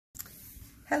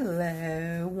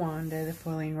Hello, Wanda, the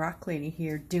foiling rock lady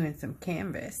here, doing some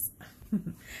canvas.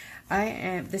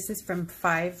 This is from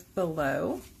Five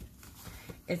Below.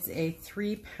 It's a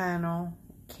 3-panel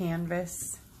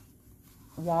canvas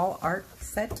wall art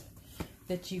set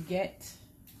that you get.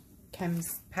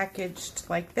 Comes packaged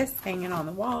like this, hanging on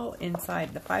the wall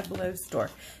inside the Five Below store.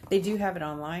 They do have it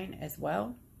online as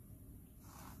well.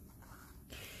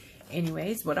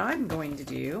 Anyways, what I'm going to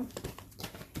do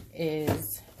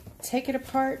is take it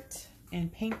apart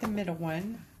and paint the middle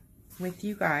one with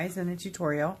you guys in a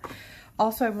tutorial.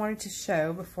 Also, I wanted to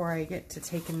show before I get to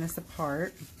taking this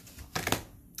apart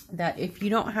that if you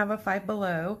don't have a Five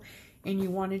Below and you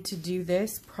wanted to do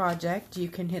this project, you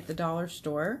can hit the dollar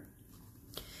store.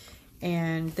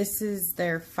 And this is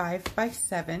their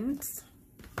 5x7s.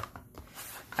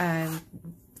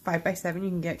 5x7, you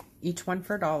can get each one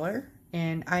for $1.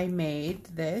 And I made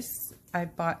this. I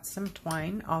bought some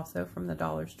twine also from the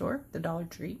dollar store, the Dollar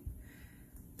Tree.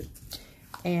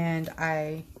 And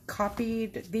I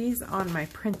copied these on my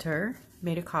printer,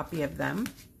 made a copy of them.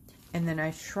 And then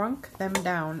I shrunk them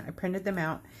down. I printed them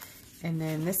out. And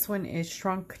then this one is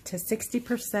shrunk to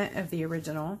 60% of the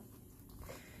original.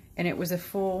 And it was a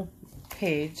full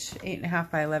page,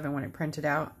 8.5 by 11 when it printed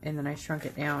out. And then I shrunk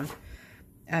it down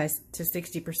to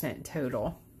 60%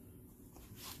 total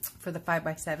for the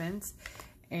 5x7s.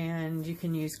 And you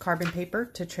can use carbon paper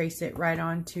to trace it right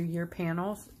onto your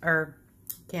panels, or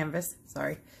canvas,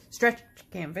 sorry, stretch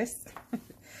canvas.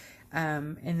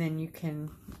 And then you can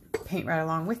paint right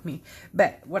along with me.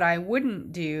 But what I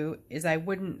wouldn't do is I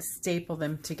wouldn't staple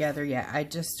them together yet. I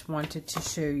just wanted to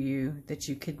show you that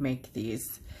you could make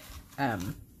these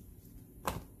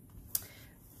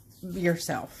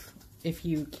yourself. If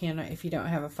you don't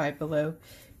have a Five Below,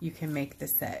 you can make the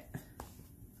set.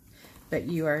 But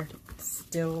you are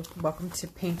still welcome to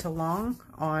paint along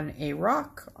on a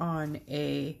rock, on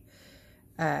a,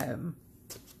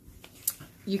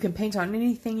 you can paint on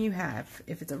anything you have.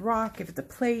 If it's a rock, if it's a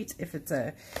plate, if it's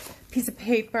a piece of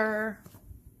paper,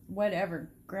 whatever.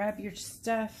 Grab your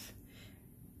stuff,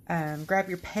 grab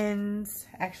your pens.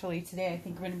 Actually, today I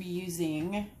think we're going to be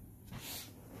using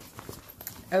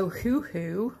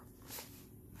Ohuhu.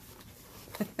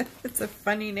 It's a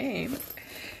funny name.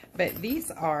 But these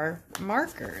are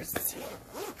markers,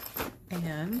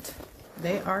 and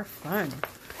they are fun.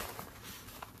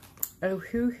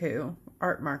 Ohuhu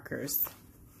Art Markers,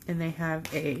 and they have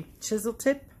a chisel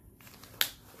tip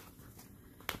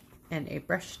and a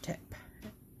brush tip.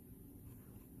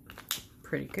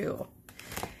 Pretty cool.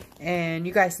 And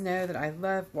you guys know that I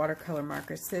love watercolor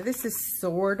markers, so this is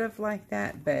sort of like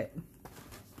that, but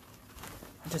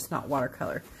just not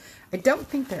watercolor. I don't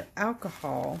think they're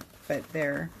alcohol, but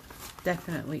they're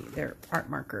art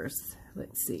markers.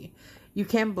 Let's see. You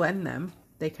can blend them.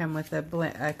 They come with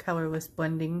a colorless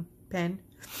blending pen.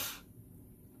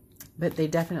 But they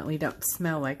definitely don't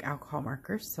smell like alcohol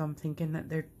markers, so I'm thinking that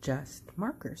they're just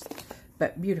markers.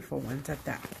 But beautiful ones at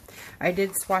that. I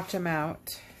did swatch them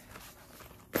out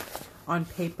on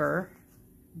paper.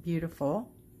 Beautiful.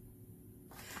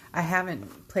 I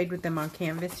haven't played with them on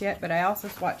canvas yet, but I also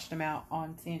swatched them out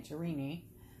on Santorini,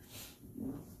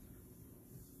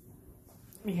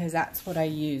 because that's what I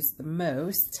use the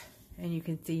most. And you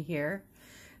can see here,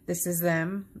 this is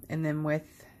them, and then with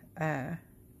the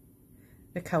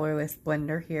colorless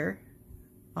blender here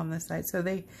on the side. So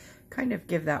they kind of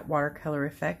give that watercolor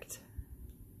effect.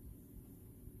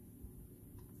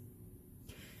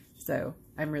 So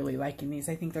I'm really liking these.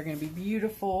 I think they're going to be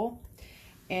beautiful.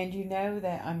 And you know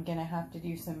that I'm going to have to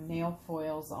do some nail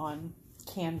foils on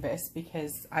canvas,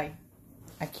 because I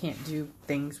can't do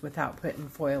things without putting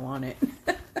foil on it.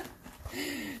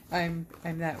 I'm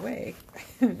that way.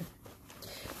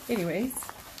 Anyways,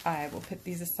 I will put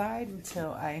these aside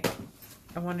until I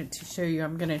wanted to show you.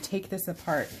 I'm going to take this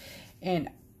apart, and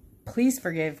please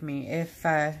forgive me if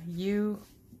you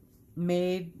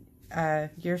made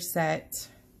your set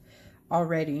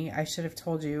already. I should have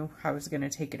told you how I was going to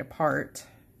take it apart,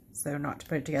 so not to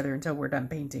put it together until we're done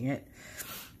painting it.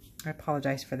 I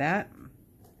apologize for that.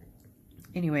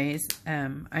 Anyways,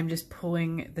 I'm just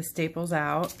pulling the staples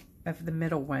out of the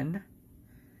middle one,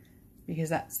 because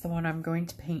that's the one I'm going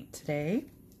to paint today.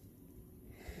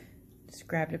 Just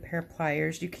grabbed a pair of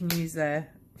pliers. You can use a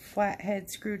flathead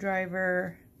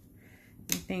screwdriver,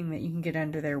 anything that you can get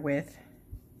under there with.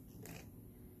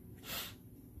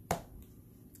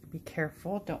 Be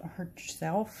careful, don't hurt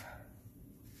yourself.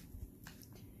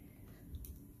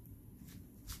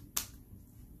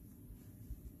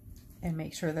 And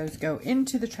make sure those go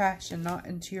into the trash and not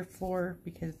into your floor,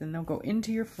 because then they'll go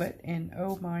into your foot, and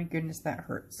oh my goodness, that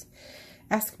hurts.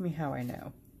 Ask me how I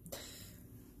know.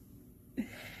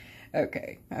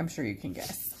 Okay, I'm sure you can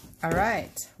guess. All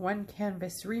right, one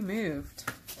canvas removed.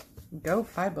 Go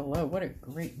Five Below. What a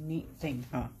great, neat thing,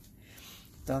 huh?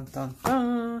 Dun, dun,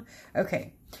 dun.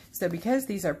 Okay, so because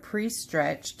these are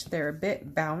pre-stretched, they're a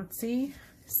bit bouncy.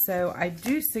 So I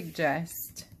do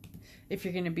suggest, if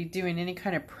you're going to be doing any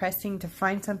kind of pressing, to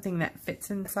find something that fits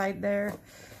inside there.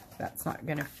 That's not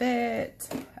going to fit.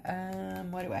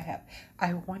 What do I have?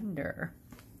 I wonder.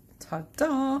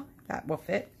 Ta-da! That will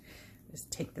fit.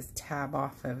 Just take this tab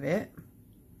off of it.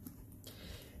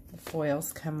 The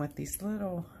foils come with these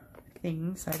little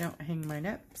things. I don't hang mine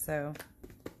up, so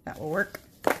that will work.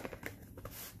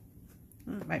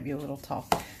 It might be a little tall.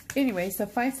 Anyway, so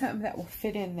find something that will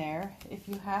fit in there. If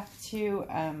you have to,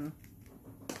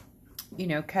 you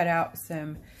know, cut out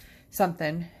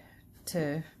something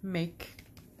to make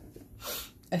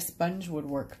a sponge would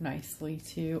work nicely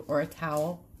too, or a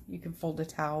towel. You can fold a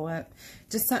towel up.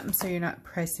 Just something so you're not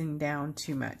pressing down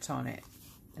too much on it.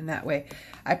 And that way,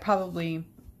 I probably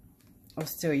will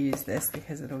still use this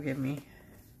because it'll give me,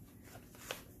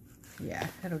 yeah,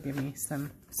 it'll give me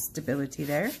some stability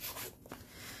there.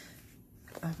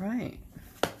 All right.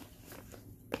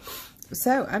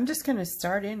 So I'm just going to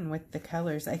start in with the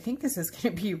colors. I think this is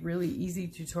going to be a really easy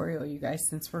tutorial, you guys,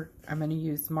 since I'm going to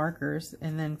use markers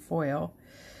and then foil.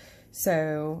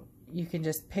 So you can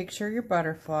just picture your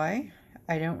butterfly.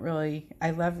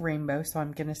 I love rainbow, so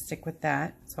I'm going to stick with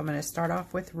that. So I'm going to start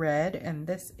off with red, and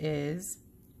this is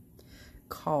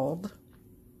called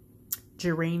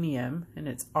Geranium, and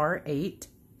it's R8.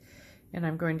 And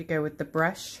I'm going to go with the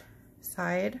brush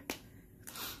side.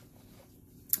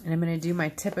 And I'm going to do my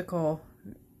typical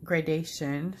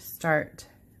gradation. Start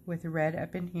with red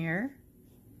up in here.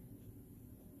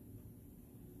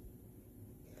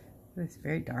 It's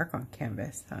very dark on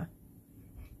canvas, huh?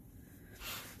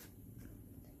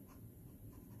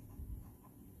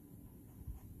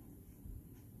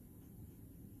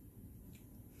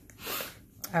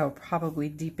 I will probably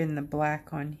deepen the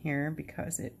black on here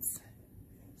because it's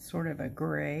sort of a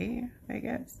gray, I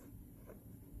guess.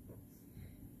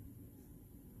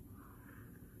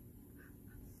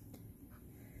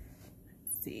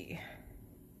 Let's see.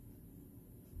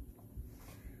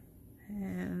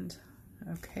 And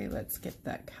okay, let's get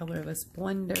that colorless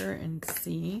blender and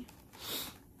see.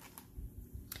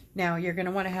 Now you're going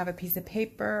to want to have a piece of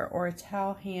paper or a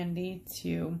towel handy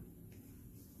to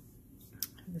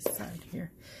this side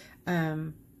here.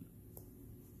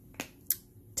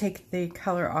 Take the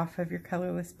color off of your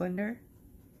colorless blender.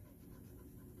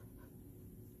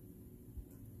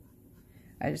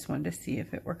 I just wanted to see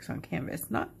if it works on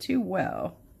canvas. Not too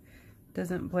well.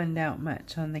 Doesn't blend out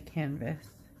much on the canvas.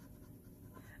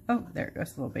 Oh, there it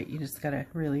goes a little bit. You just gotta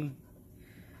really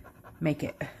make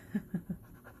it.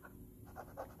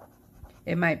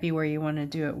 It might be where you want to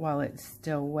do it while it's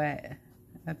still wet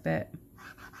a bit.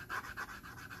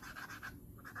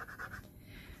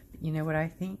 You know what I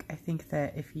think? I think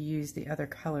that if you use the other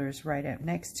colors right up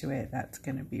next to it, that's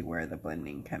going to be where the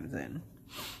blending comes in.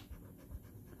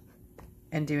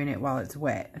 And doing it while it's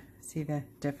wet. See the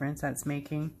difference that's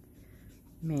making?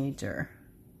 Major.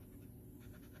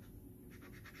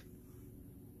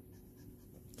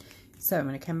 So I'm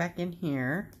going to come back in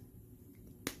here.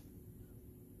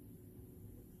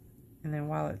 And then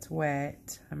while it's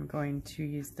wet, I'm going to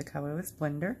use the colorless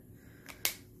blender.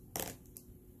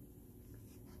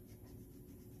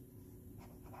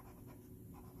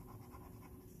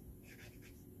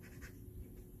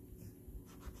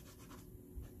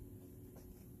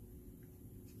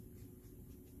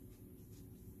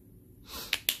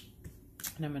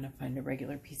 And I'm going to find a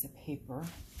regular piece of paper.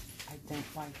 I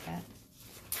don't like that.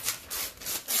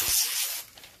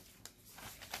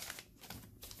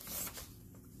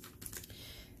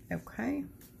 Okay.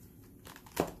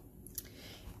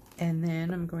 And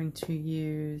then I'm going to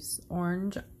use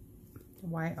orange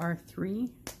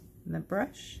YR3 in the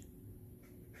brush.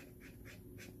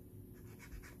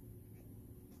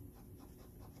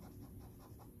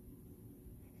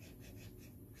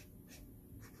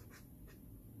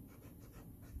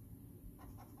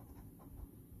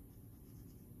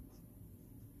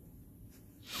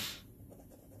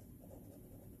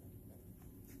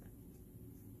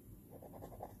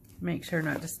 Make sure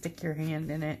not to stick your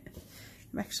hand in it.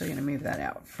 I'm actually going to move that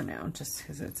out for now just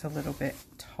because it's a little bit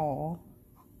tall.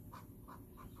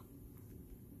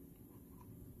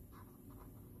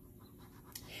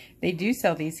 They do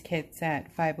sell these kits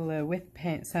at Five Below with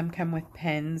pens. Some come with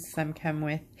pens, some come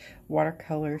with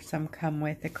watercolors, some come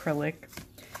with acrylic.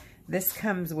 This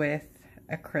comes with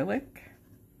acrylic,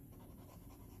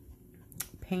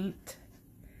 paint,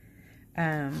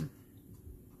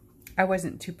 I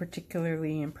wasn't too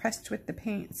particularly impressed with the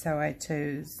paint, so I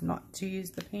chose not to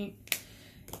use the paint.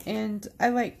 And I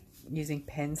like using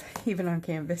pens, even on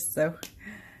canvas, so,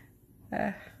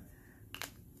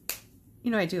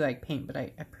 you know, I do like paint, but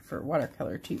I prefer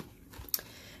watercolor too.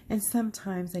 And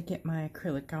sometimes I get my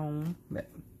acrylic on, but,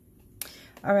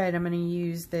 alright, I'm going to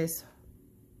use this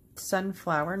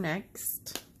sunflower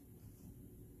next.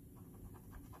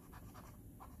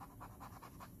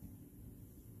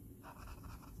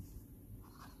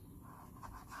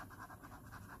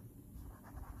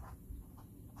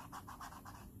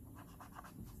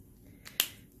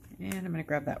 And I'm going to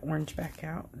grab that orange back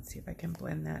out and see if I can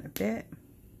blend that a bit.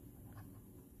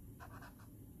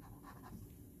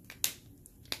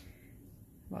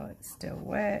 While it's still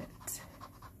wet.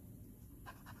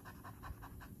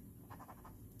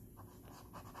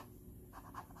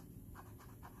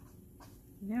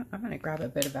 Now I'm going to grab a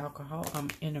bit of alcohol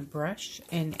in a brush,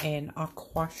 in an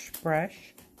aquash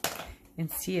brush,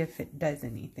 and see if it does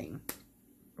anything,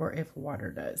 or if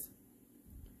water does.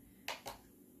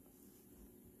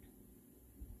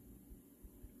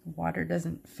 Water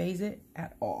doesn't phase it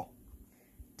at all.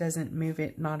 Doesn't move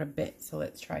it, not a bit. So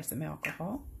let's try some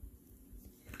alcohol.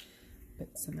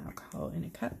 Put some alcohol in a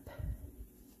cup.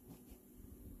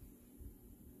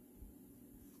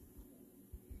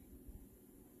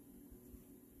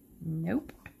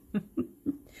 Nope.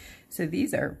 So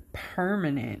these are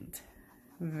permanent.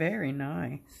 Very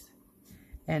nice.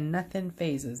 And nothing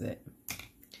phases it.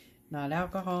 Not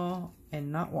alcohol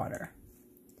and not water.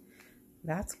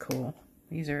 That's cool.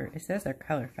 These are, it says they're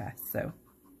color fast, so.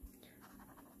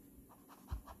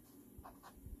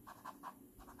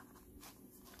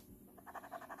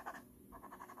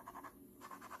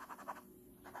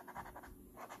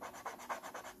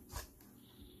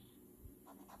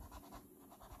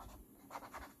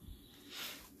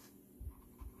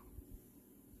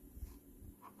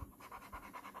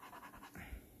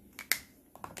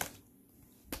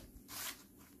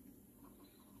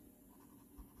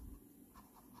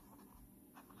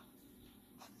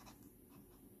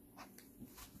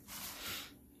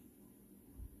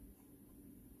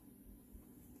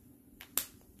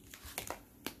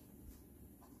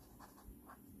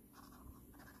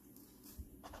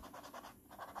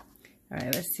 All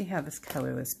right, let's see how this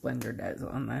colorless blender does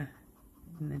on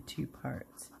in the two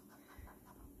parts.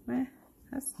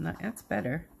 That's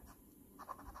better.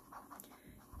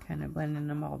 Kind of blending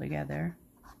them all together.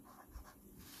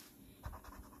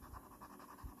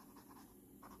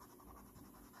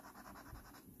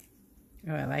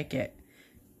 Oh, I like it.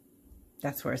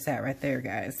 That's where it's at right there,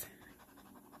 guys.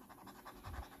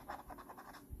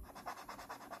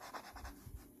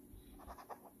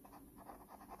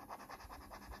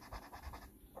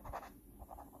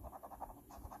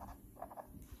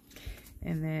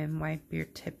 And then wipe your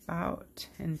tip out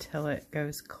until it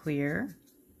goes clear.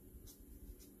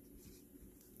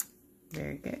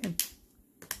 Very good.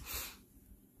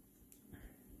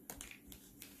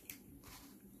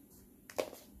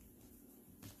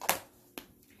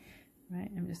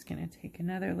 Right, I'm just going to take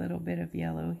another little bit of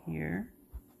yellow here.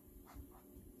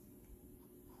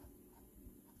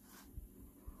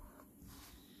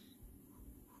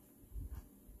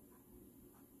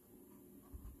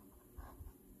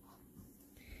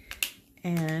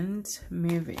 And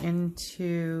move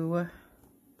into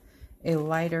a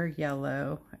lighter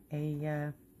yellow,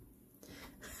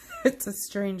 it's a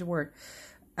strange word,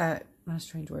 not a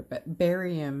strange word, but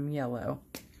barium yellow.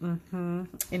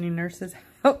 Any nurses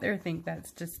out there think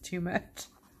that's just too much?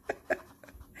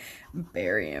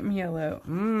 Barium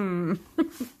yellow.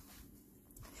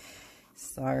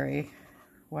 Sorry.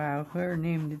 Wow, whoever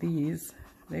named these,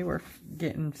 they were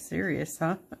getting serious,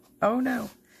 huh? Oh no.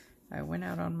 I went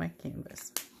out on my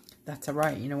canvas. That's all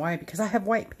right. You know why? Because I have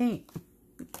white paint.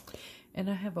 And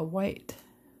I have a white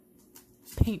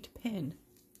paint pen.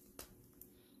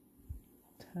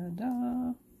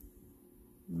 Ta-da.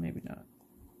 Maybe not.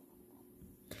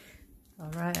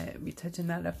 All right. I'll be touching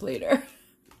that up later.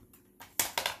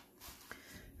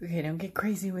 Okay, don't get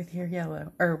crazy with your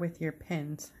yellow, or with your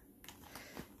pens.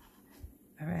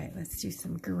 All right, let's do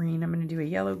some green. I'm going to do a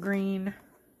yellow green.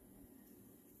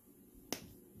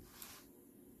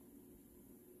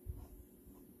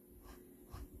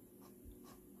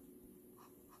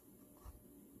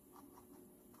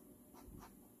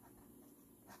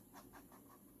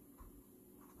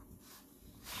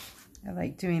 I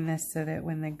like doing this so that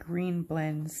when the green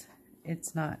blends,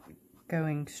 it's not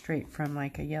going straight from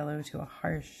like a yellow to a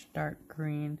harsh dark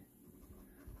green.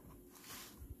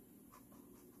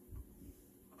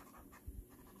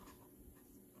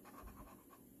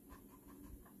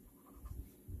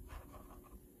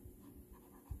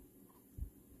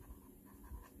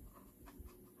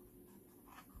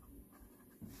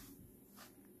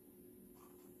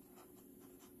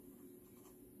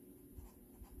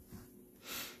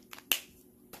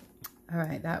 All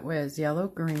right, that was yellow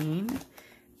green.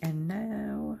 And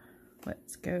now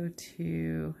let's go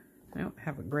to, I don't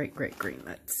have a great green.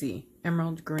 Let's see,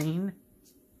 emerald green.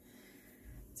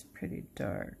 It's pretty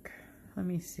dark. Let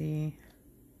me see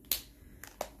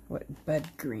what bud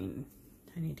green.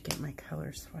 I need to get my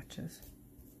color swatches.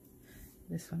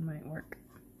 This one might work.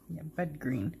 Yeah, bud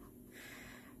green.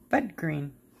 Bud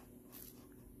green.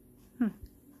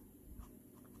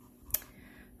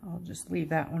 I'll just leave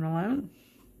that one alone.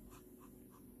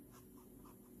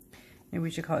 Maybe we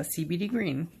should call it CBD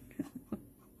green.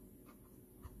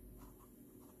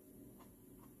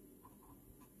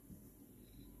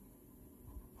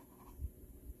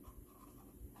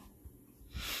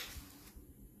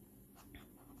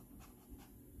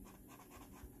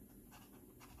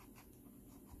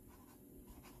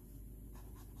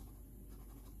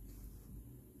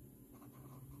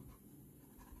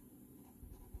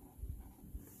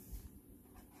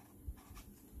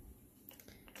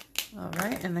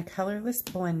 Alright, and the colorless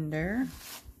blender,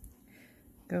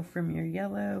 go from your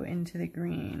yellow into the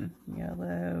green,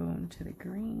 yellow into the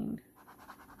green.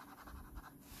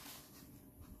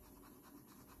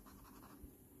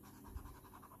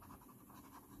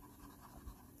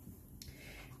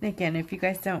 And again, if you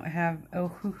guys don't have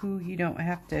Ohuhu, you don't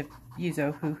have to use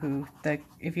Ohuhu.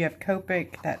 If you have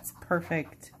Copic, that's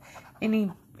perfect.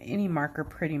 Any marker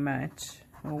pretty much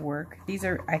will work. These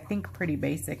are, I think, pretty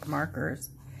basic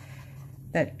markers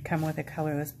that come with a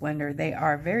colorless blender. They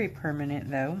are very permanent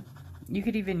though. You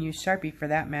could even use Sharpie for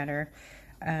that matter.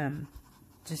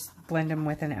 Just blend them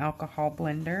with an alcohol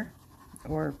blender,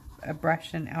 or a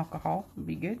brush and alcohol would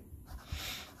be good.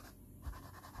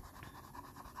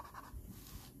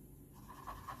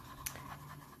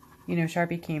 You know,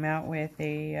 Sharpie came out with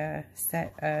a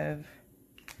set of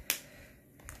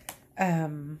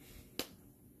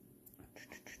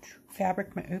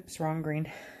fabric, oops, wrong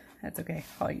green. That's okay.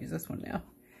 I'll use this one now.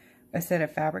 A set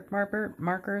of fabric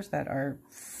markers that are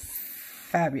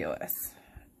fabulous.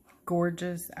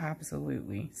 Gorgeous.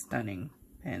 Absolutely stunning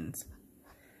pens.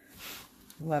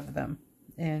 Love them.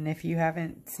 And if you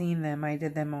haven't seen them, I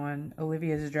did them on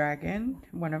Olivia's Dragon,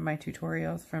 one of my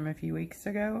tutorials from a few weeks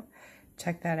ago.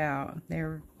 Check that out.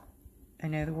 They're, I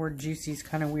know the word juicy is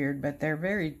kind of weird, but they're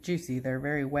very juicy. They're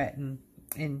very wet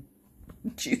and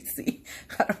juicy.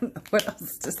 I don't know what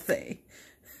else to say.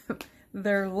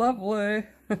 They're lovely.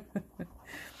 Okay.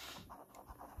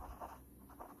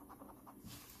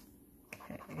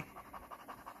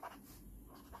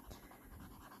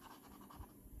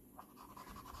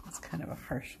 It's kind of a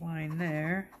harsh line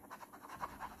there.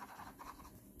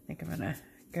 I think I'm gonna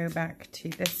go back to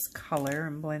this color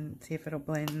and blend, see if it'll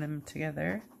blend them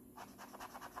together.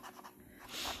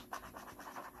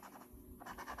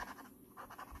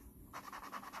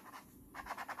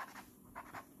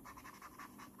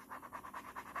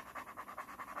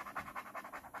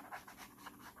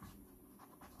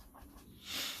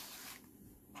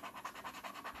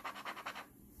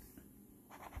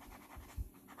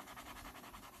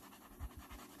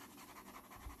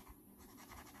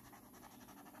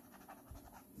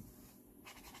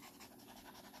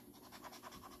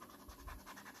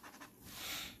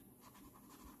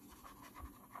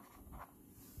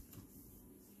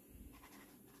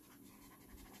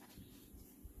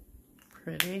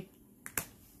 Pretty.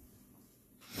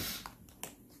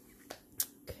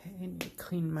 Okay, I need to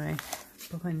clean my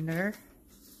blender.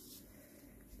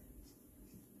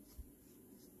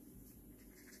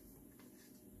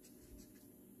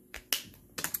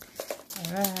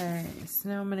 Alright, so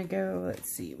now I'm going to go,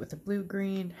 let's see, with the blue,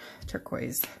 green,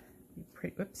 turquoise.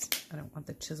 Pretty, whoops, I don't want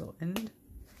the chisel end.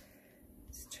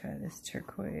 Let's try this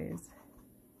turquoise.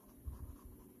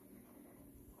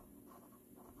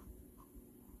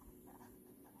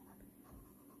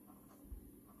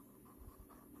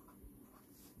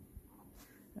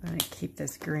 I'm going to keep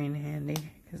this green handy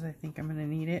because I think I'm going to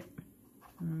need it.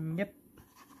 Yep.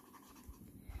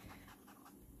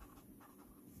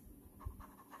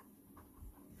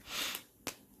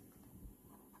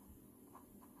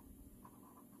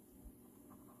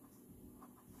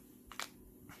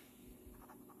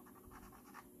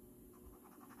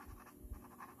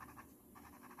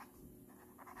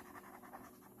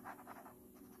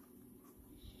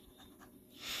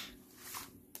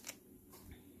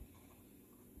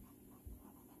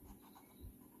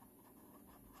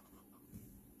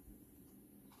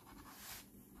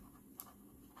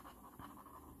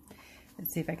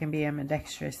 Let's see if I can be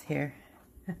ambidextrous here.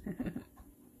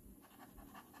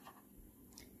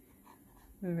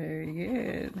 Very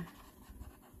good.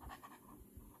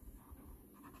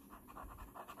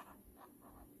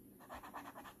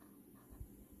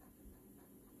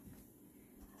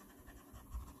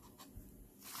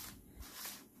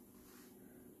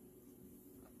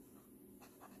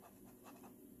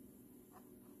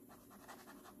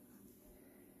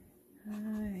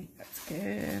 I think that's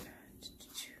good.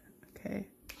 Okay.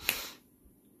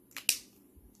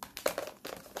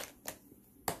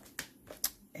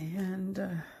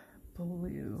 And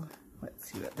blue.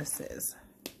 Let's see what this is.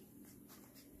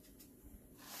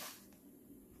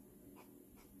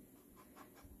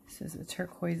 This is a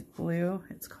turquoise blue.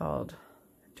 It's called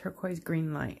Turquoise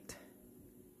Green Light.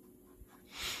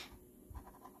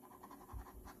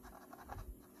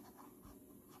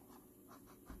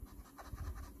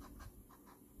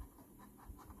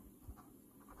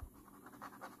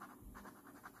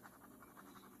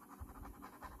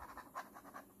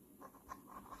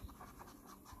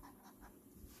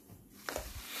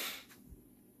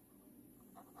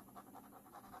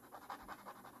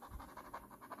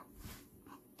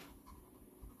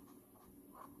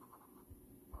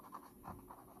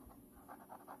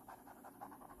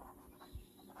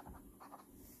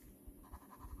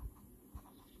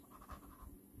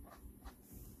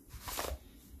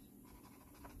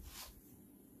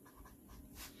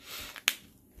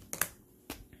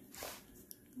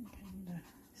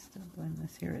 Blend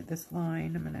this here at this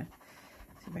line. I'm gonna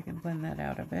see if I can blend that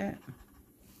out a bit.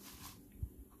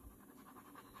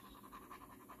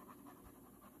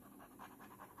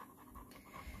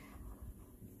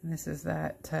 And this is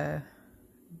that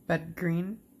bud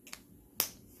green.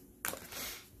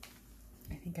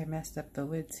 I think I messed up the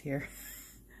lids here.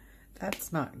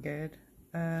 That's not good.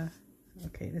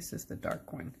 Okay, this is the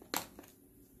dark one.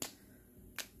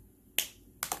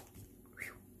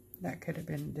 Whew. That could have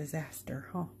been a disaster,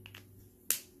 huh?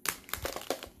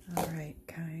 Alright,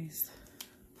 guys.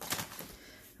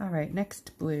 Alright,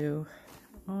 next blue.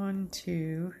 On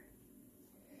to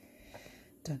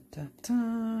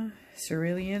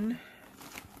cerulean.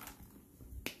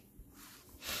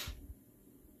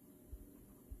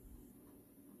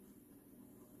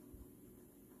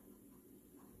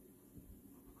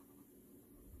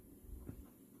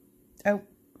 Oh,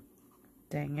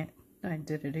 dang it. I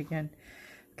did it again.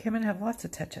 Okay, I'm going to have lots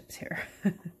of touch-ups here.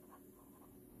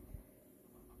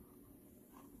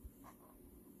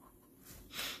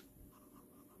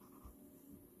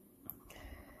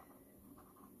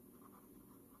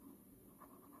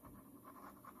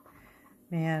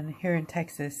 Man, here in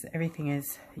Texas, everything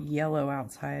is yellow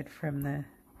outside from the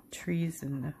trees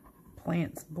and the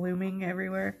plants blooming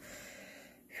everywhere.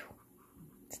 Whew.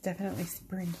 It's definitely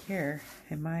spring here,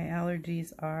 and my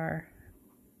allergies are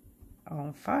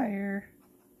on fire.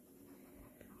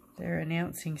 They're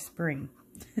announcing spring.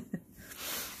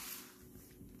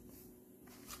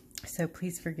 So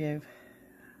please forgive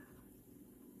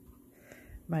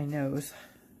my nose.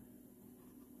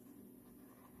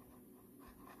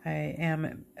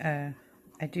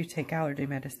 I do take allergy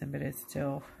medicine, but it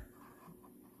still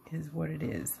is what it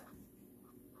is.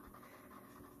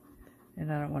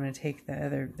 And I don't want to take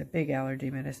the big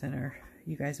allergy medicine, or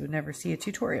you guys would never see a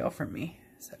tutorial from me.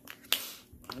 So,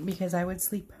 because I would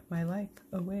sleep my life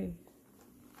away.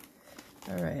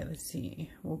 Alright, let's see.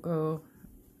 We'll go,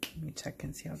 let me check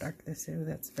and see how dark this is.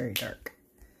 That's very dark.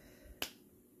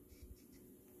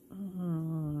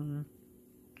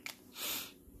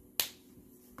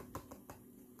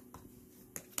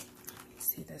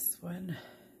 See this one,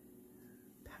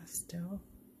 pastel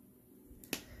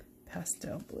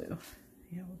blue.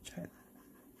 Yeah, we'll try that.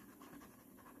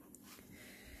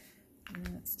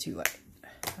 That's too light.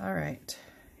 All right,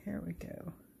 here we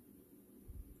go.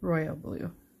 Royal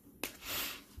blue.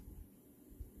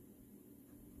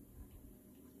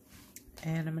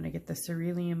 And I'm going to get the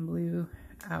cerulean blue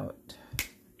out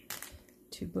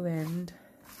to blend.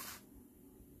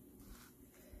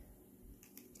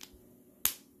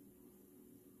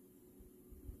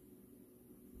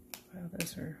 Wow,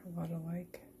 those are a lot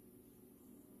alike.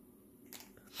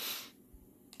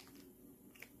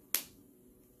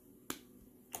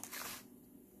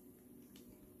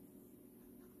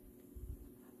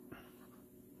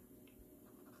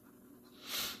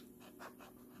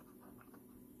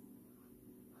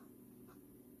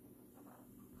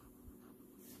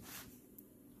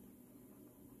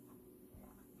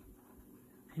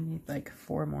 I need like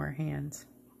 4 more hands.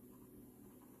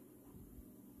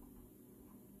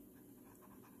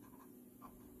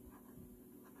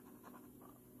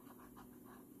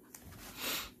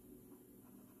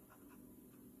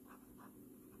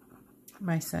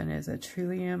 My son is a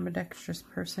truly ambidextrous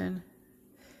person,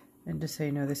 and just so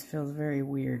you know, this feels very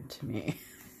weird to me.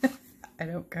 I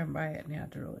don't come by it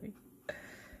naturally.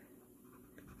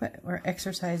 But we're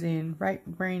exercising right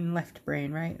brain, left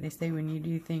brain, right? They say when you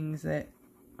do things that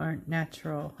aren't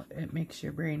natural, it makes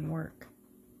your brain work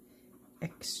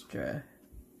extra.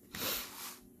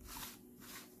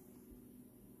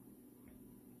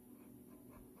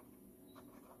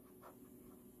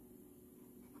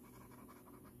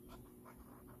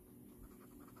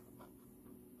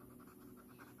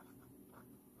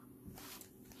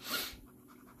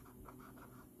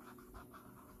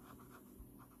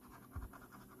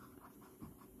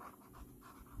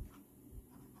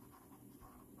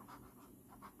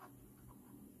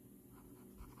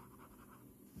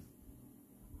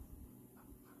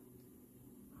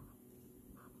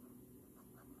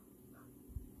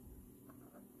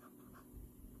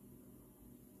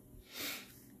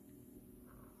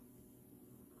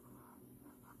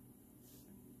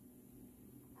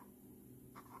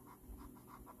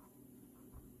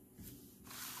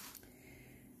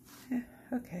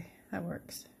 Okay, that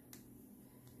works.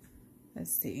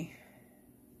 Let's see.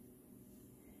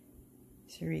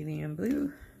 Cerulean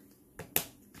blue.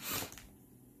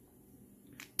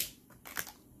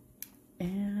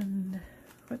 And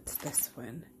what's this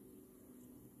one?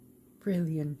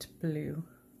 Brilliant blue.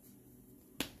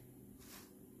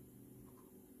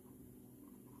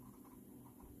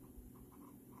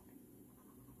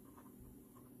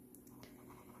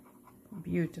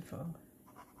 Beautiful.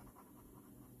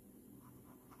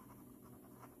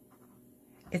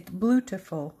 It's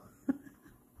beautiful.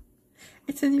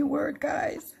 It's a new word,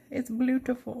 guys. It's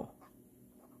beautiful.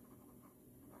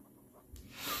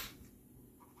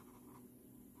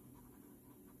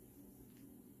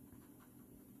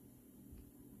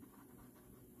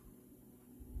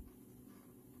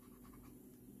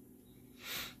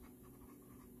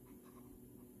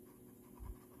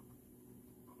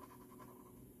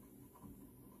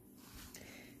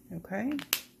 Okay.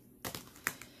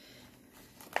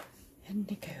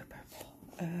 Indigo purple.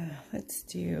 Let's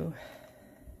do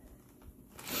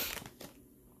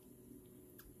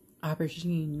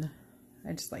aubergine.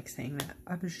 I just like saying that.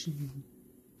 Aubergine.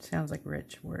 Sounds like a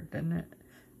rich word, doesn't it?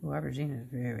 Oh, aubergine is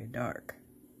very dark.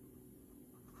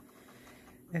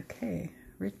 Okay.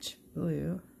 Rich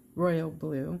blue. Royal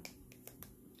blue.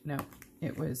 No,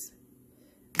 it was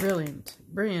brilliant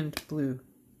blue.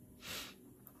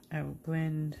 I will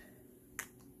blend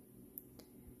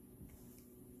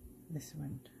this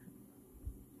one.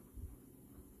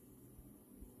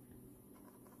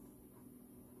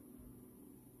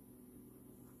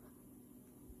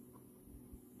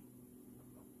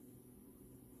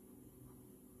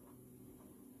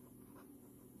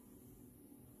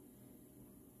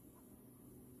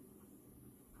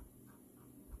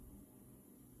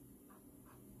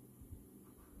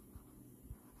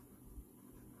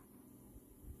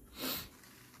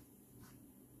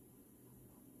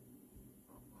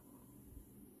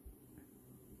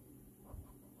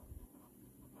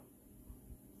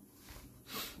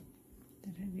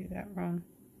 Did I do that wrong?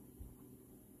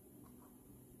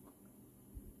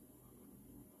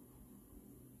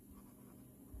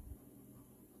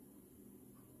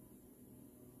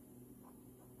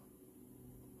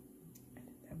 I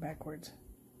did that backwards.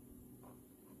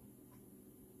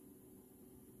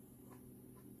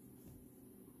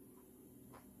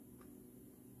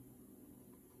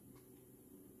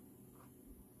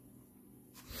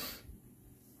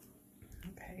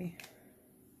 Okay.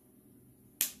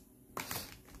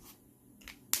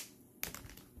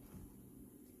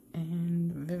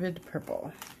 And vivid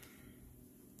purple.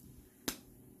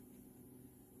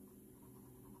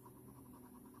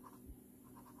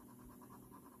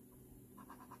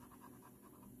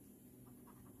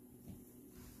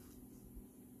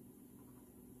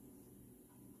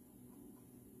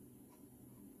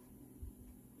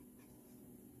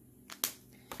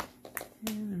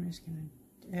 And I'm just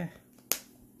gonna,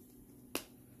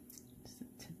 just the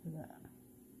tip of that.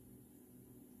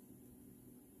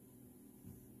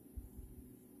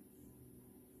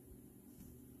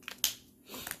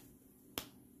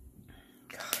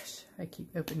 Gosh, I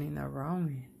keep opening the wrong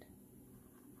end.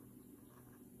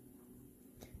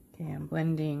 Okay, I'm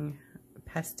blending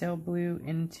pastel blue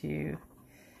into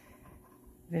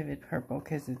vivid purple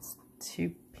because it's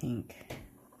too pink.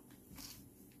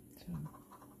 So,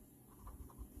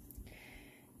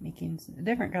 making a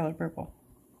different color purple.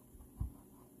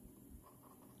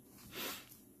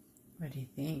 What do you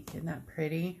think? Isn't that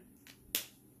pretty?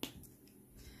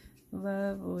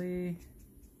 Lovely.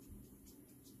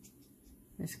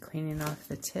 Just cleaning off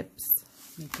the tips,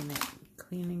 making it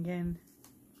clean again.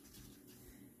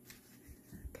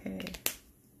 Okay.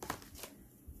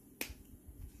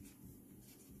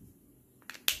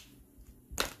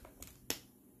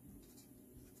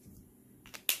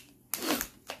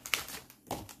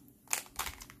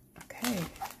 Okay,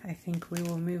 I think we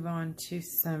will move on to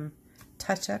some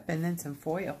touch-up and then some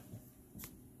foil.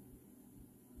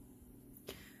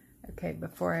 Okay,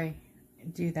 before I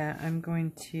do that, I'm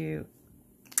going to,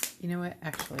 you know what,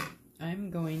 actually, I'm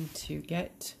going to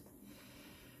get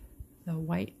the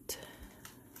white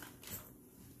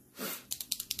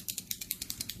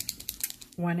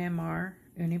 1MR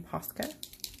Uniposca.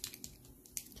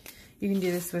 You can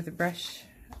do this with a brush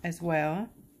as well.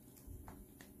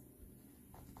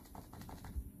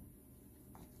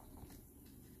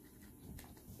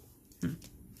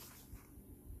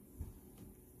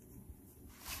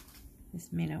 This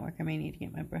may not work. I may need to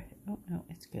get my brush. Oh, no,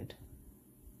 it's good.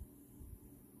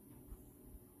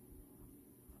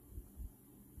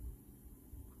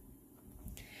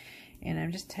 And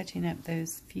I'm just touching up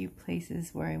those few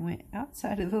places where I went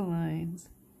outside of the lines.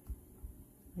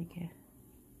 Like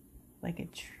like a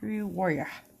true warrior.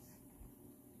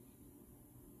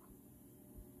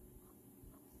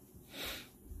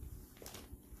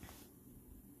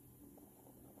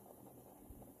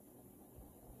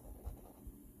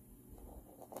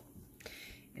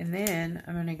 And then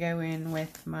I'm going to go in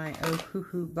with my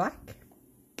Ohuhu black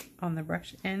on the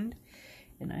brush end.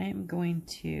 And I am going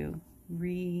to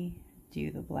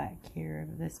redo the black hair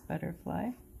of this butterfly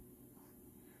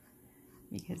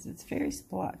because it's very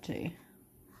splotchy.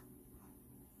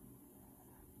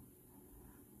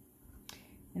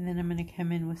 And then I'm going to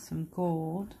come in with some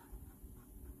gold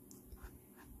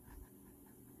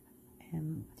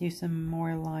and do some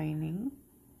more lining.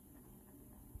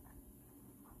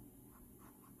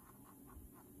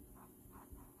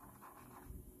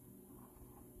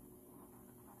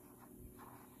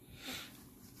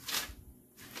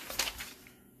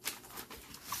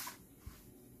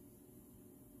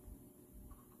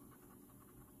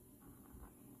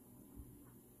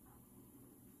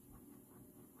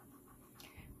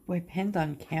 Boy, pens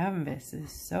on canvas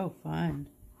is so fun.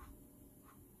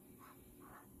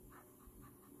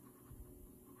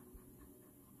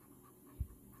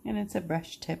 And it's a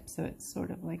brush tip, so it's sort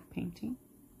of like painting.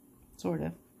 Sort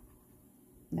of.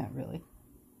 Not really.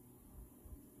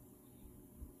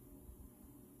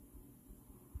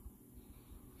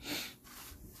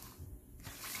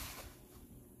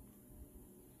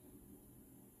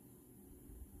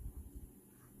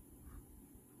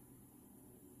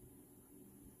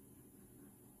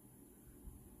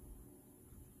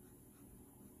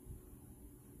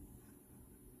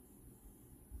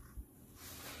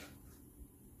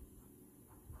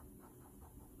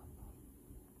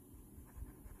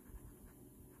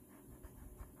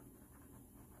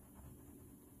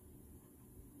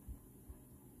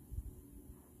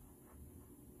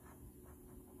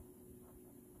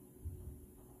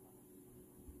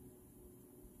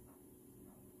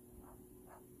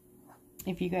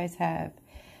 If you guys have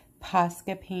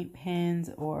Posca paint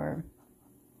pens or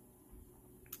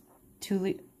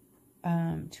Thule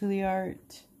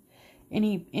Art,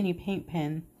 any paint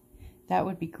pen, that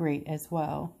would be great as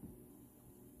well.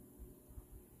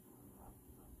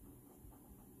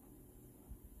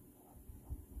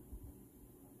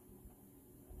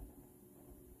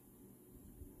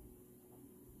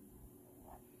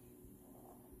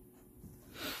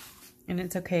 And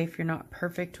it's okay if you're not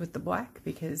perfect with the black,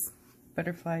 because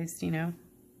butterflies, you know,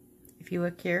 if you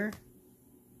look here,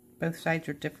 both sides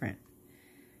are different.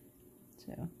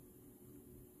 So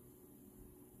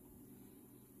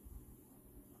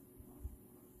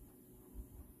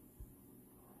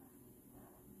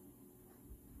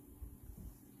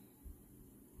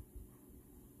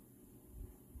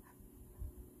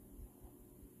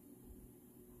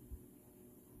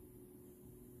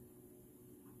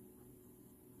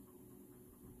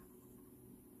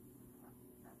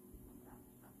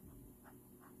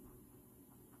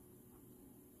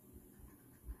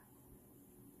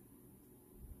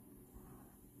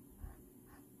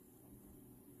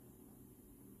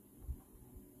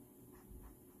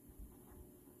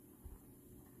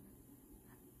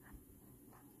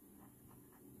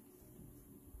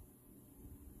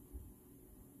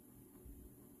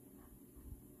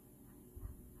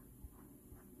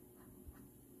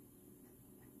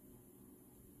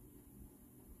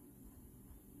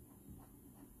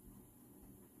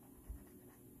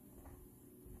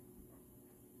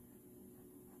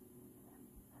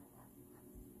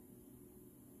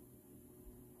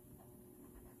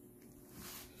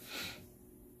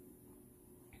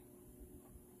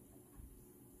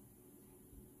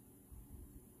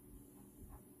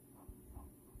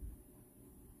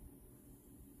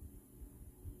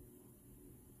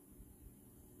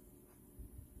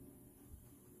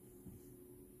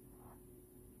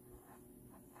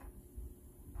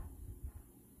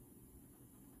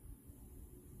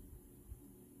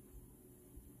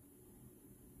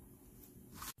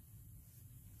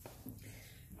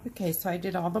okay, so I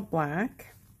did all the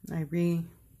black. I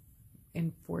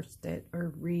reinforced it,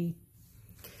 or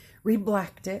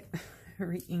re-blacked it,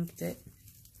 re-inked it.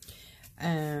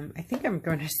 I think I'm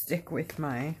going to stick with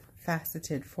my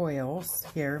faceted foils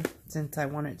here, since I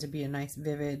want it to be a nice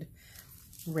vivid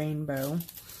rainbow.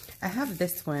 I have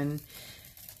this one,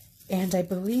 and I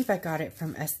believe I got it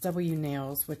from SW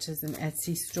Nails, which is an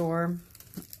Etsy store,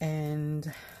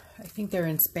 and I think they're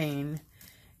in Spain,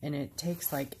 and it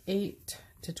takes like 8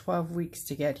 to 12 weeks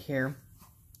to get here,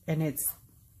 and it's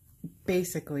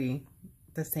basically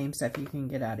the same stuff you can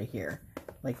get out of here,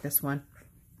 like this one,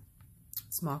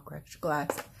 small crushed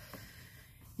glass.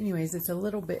 Anyways, it's a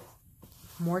little bit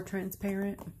more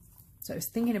transparent, so I was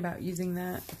thinking about using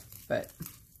that, but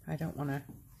I don't want to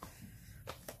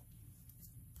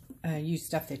use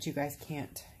stuff that you guys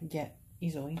can't get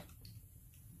easily.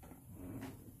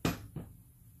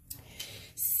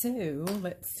 So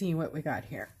let's see what we got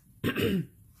here.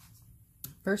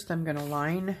 First, I'm going to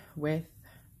line with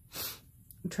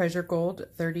Treasure Gold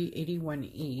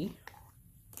 3081E.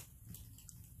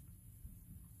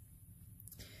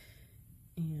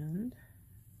 And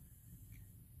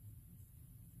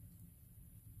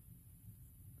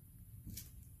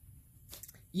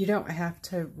you don't have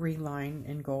to reline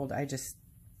in gold. I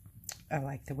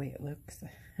like the way it looks.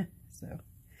 So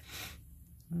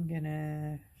I'm going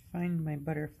to find my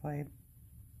butterfly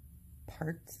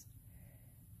parts.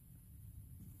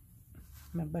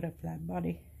 My butterfly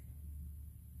body.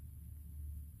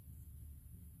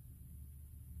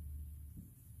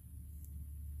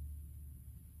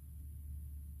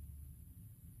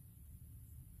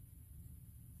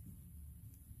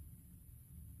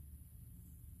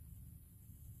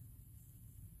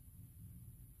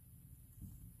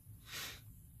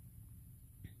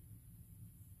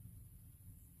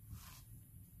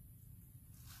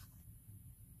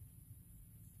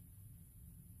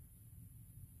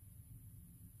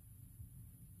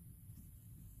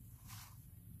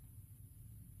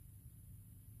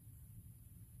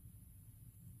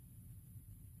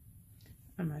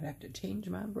 I might have to change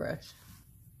my brush.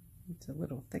 It's a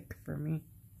little thick for me.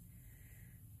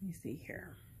 Let me see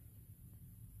here.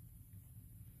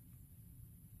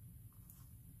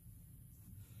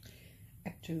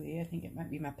 Actually, I think it might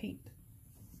be my paint.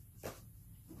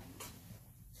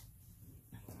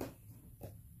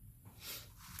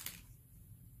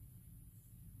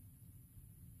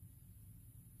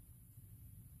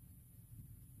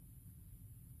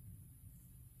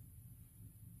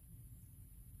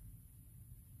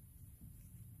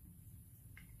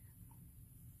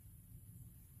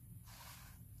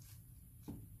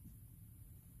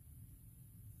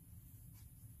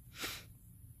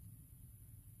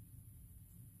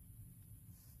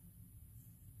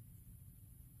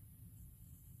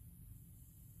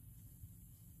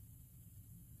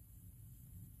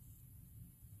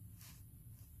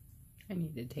 I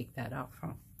need to take that off,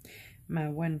 huh? My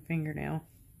one fingernail.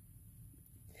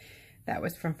 That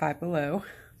was from Five Below.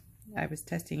 I was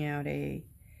testing out a,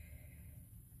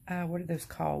 what are those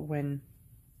called when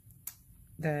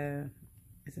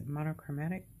is it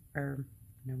monochromatic or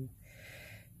no?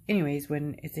 Anyways,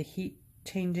 when it's a heat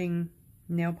changing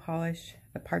nail polish,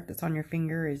 the part that's on your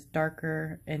finger is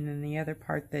darker and then the other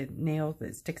part, the nail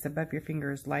that sticks above your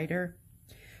finger, is lighter.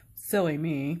 Silly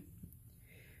me.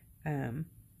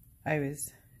 I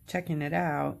was checking it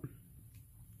out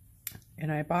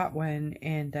and I bought one,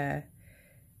 and I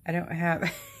don't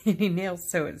have any nails,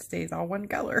 so it stays all one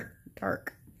color,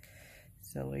 dark.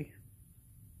 Silly.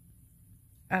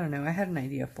 I don't know, I had an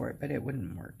idea for it, but it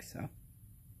wouldn't work, so.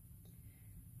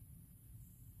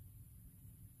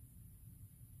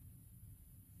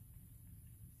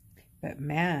 But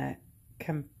Matt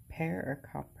Compare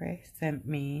sent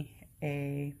me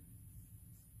a,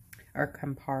 or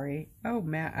Campari. Oh,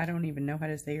 Matt, I don't even know how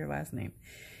to say your last name.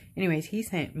 Anyways, he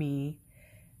sent me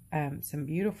some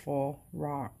beautiful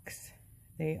rocks.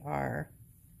 They are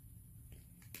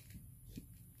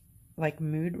like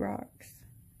mood rocks.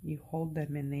 You hold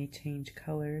them and they change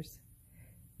colors.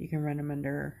 You can run them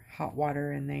under hot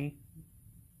water and they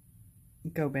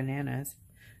go bananas.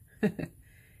 And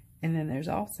then there's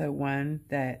also one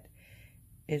that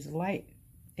is light.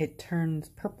 It turns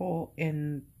purple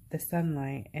in the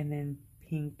sunlight and then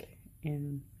pink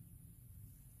in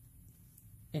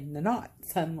the not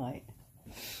sunlight.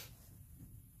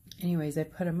 Anyways, I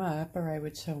put them up, or I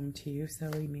would show them to you,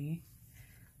 silly me.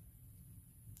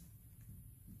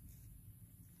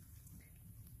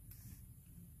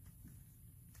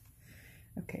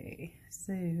 Okay,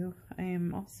 so I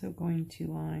am also going to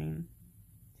line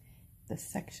the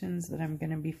sections that I'm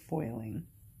going to be foiling.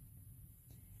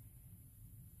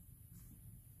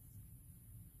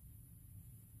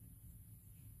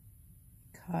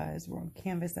 Because we're on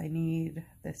canvas, I need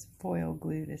this foil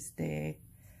glue to stay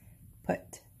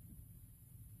put.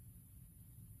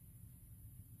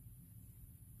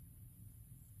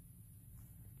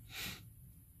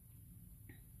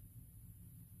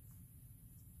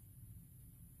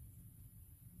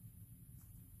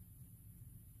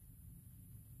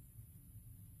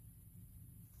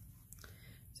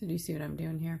 So do you see what I'm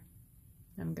doing here?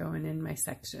 I'm going in my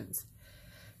sections.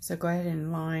 So go ahead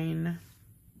and line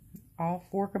all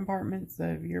 4 compartments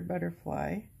of your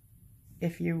butterfly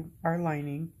if you are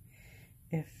lining.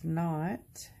 If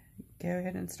not, go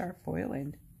ahead and start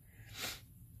foiling.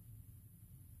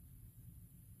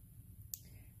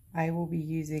 I will be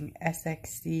using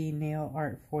SXC nail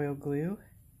art foil glue,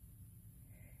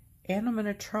 And I'm going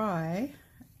to try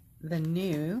the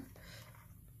new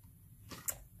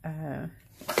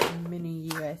mini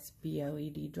USB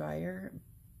LED dryer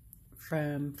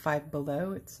from Five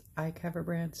Below. It's iCover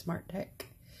brand Smart Tech.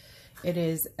 It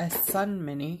is a Sun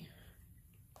Mini,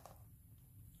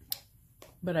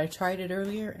 but I tried it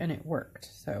earlier and it worked.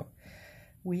 So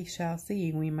we shall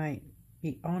see. We might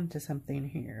be onto something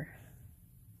here.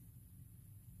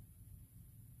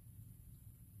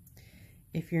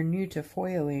 If you're new to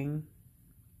foiling,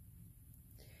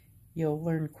 you'll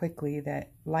learn quickly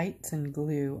that lights and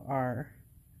glue are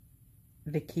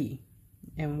the key,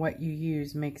 and what you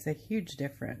use makes a huge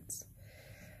difference.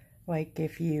 Like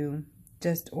if you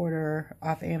just order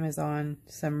off Amazon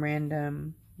some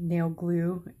random nail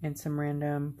glue and some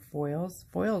random foils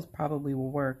probably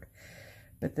will work,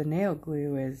 but the nail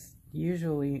glue is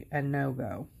usually a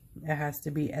no-go. It has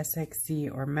to be SXC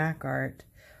or Mac Art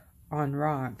on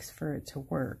rocks for it to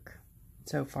work.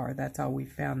 So far, that's all we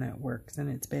found that works, and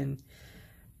it's been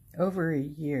over a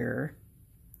year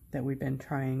that we've been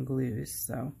trying glues.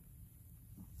 So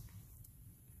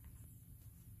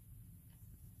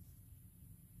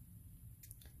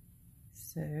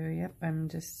yep, I'm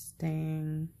just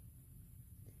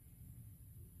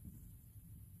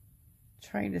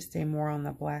trying to stay more on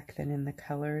the black than in the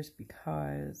colors,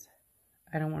 because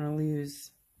I don't want to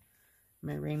lose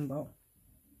my rainbow.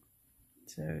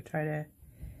 So try to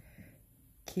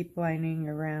keep lining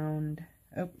around.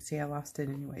 Oh, see, I lost it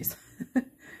anyways.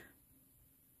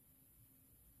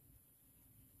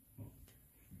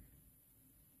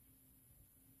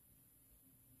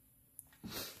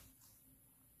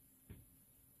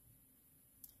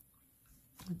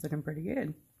 It's looking pretty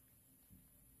good.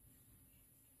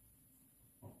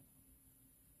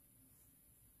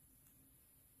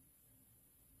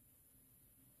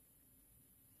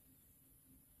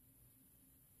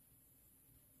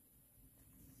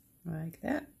 Like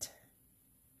that.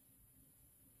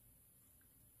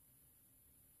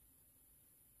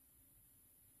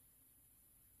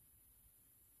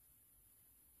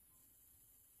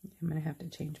 I'm going to have to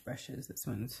change brushes. This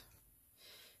one's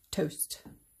toast.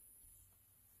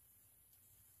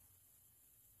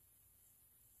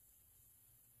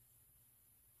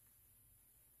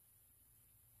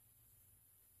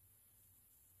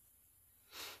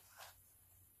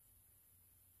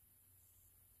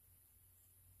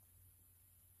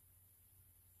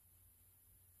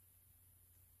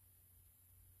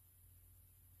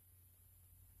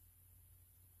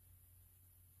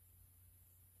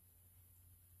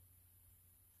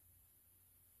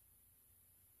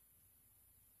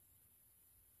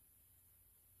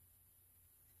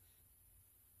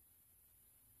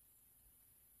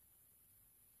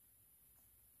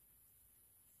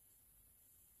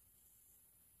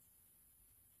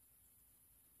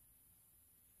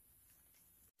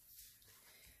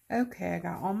 Okay, I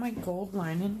got all my gold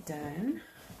lining done.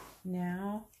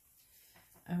 Now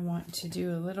I want to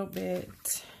do a little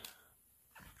bit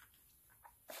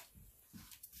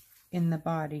in the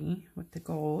body with the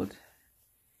gold.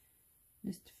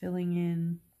 Just filling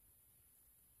in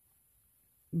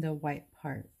the white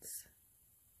parts.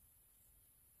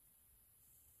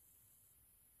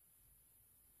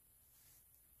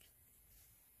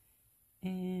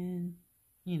 And,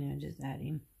 you know, just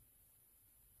adding.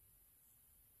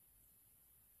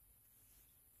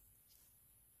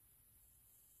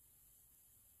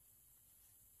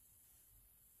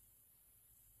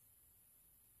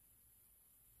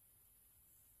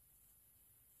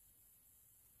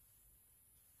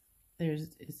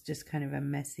 It's just kind of a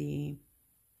messy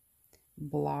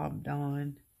blobbed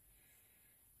on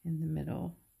in the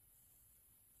middle.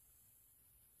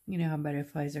 You know how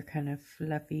butterflies are kind of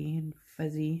fluffy and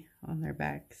fuzzy on their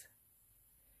backs.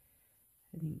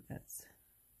 I think that's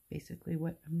basically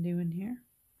what I'm doing here.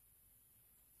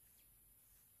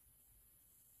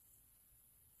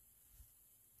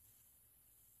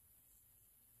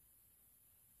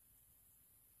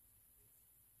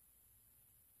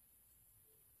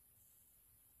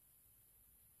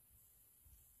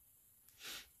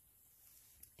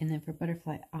 And then for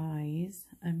butterfly eyes,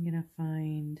 I'm going to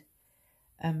find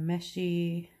a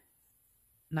meshy,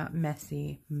 not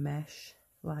messy,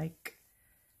 mesh-like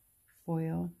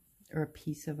foil, or a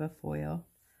piece of a foil,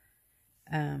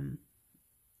 and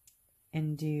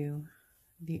do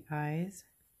the eyes.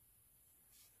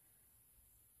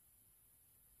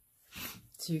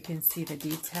 So you can see the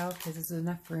detail, because there's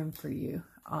enough room for you,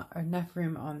 enough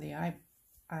room on the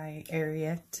eye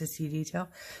area to see detail.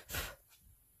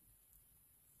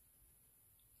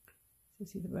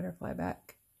 See the butterfly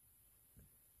back. I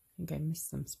think I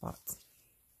missed some spots.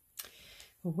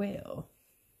 Well,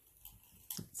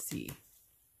 let's see.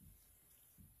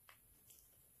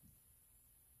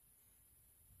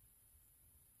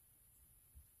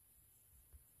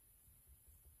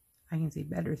 I can see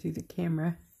better through the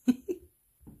camera.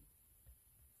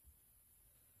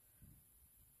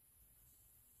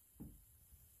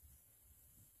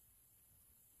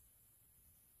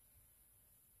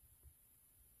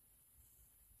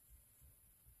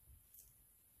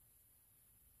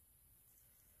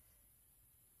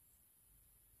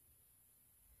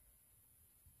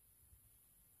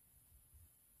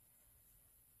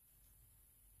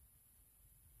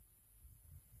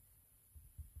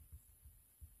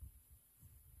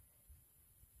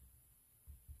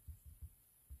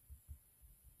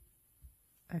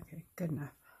 Okay, good enough.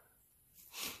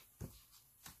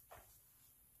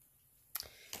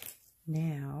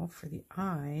 Now for the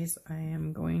eyes, I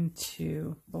am going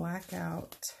to black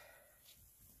out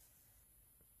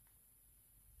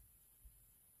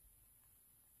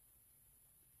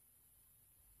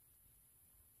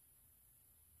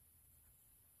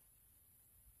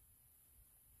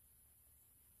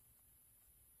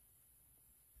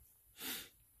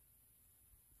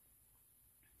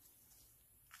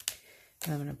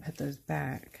and I'm going to put those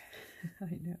back.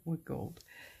 I know, with gold.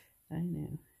 I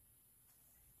know.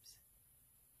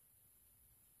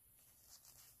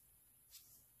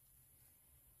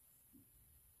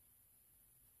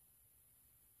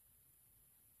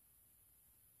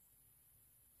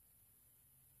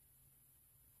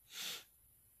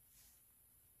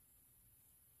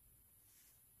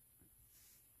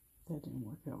 That didn't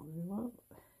work out very well.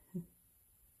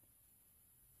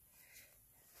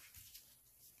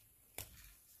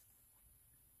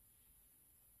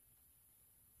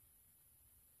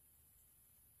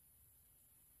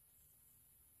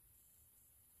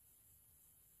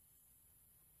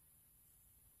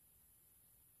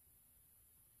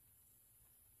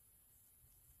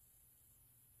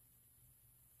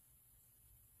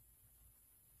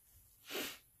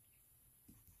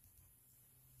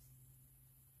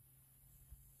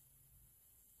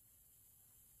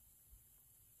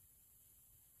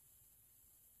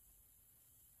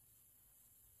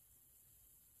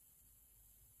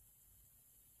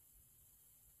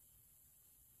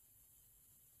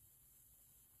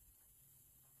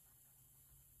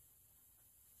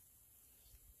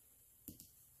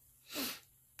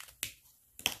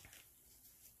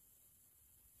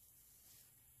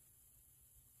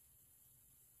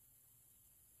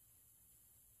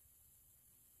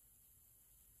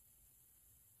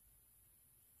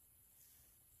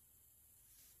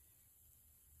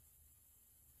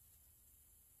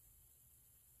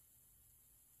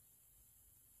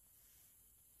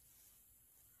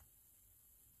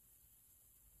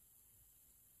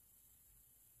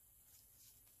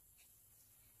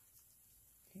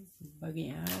 Okay, some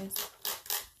buggy eyes.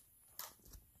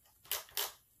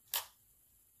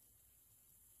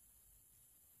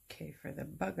 Okay, for the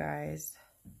bug eyes,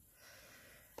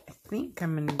 I think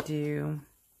I'm going to do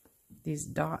these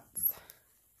dots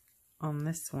on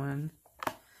this one,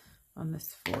 on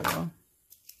this foil.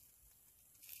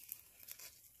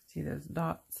 See those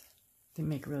dots? They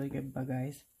make really good bug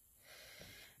eyes.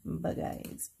 Bug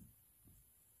eyes.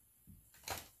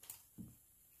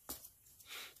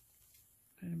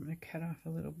 I'm going to cut off a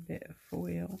little bit of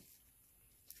foil.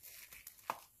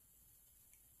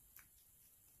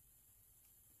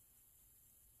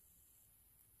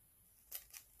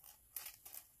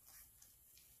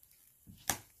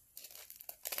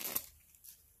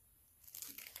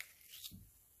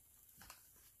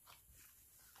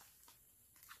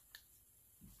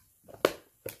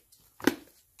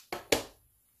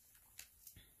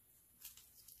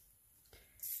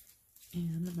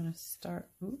 And I'm going to start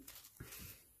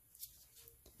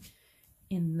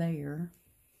in there.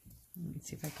 Let me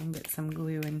see if I can get some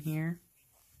glue in here.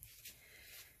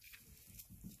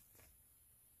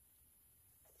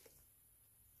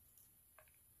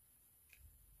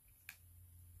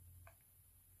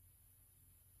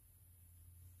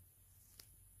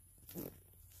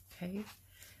 Okay.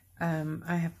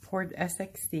 I have poured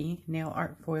SXC nail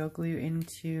art foil glue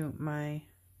into my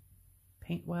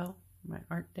paint well, my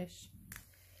art dish.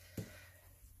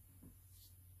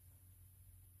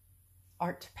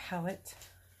 Art palette,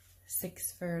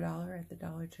 6 for $1 at the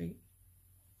Dollar Tree.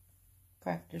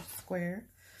 Crafter's Square.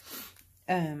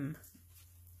 Okay,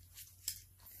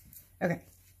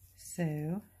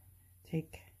 so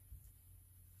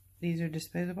these are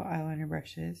disposable eyeliner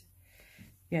brushes.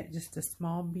 Get just a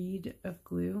small bead of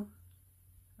glue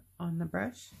on the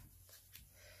brush.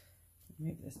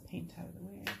 Move this paint out of the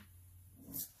way.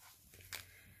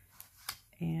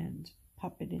 And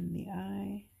pop it in the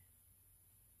eye.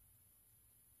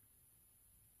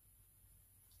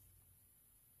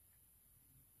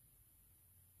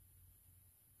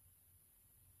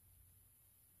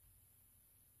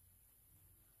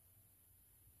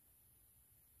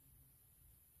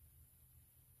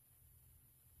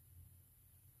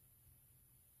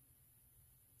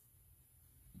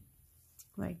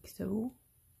 like so.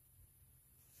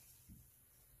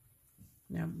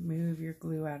 Now move your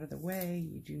glue out of the way.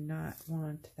 You do not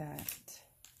want that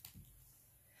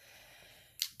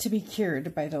to be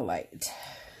cured by the light.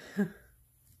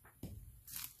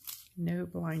 No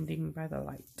blinding by the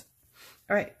light.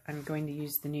 All right, I'm going to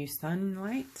use the new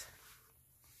sunlight.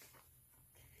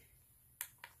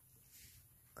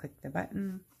 Click the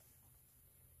button.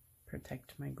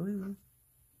 Protect my glue.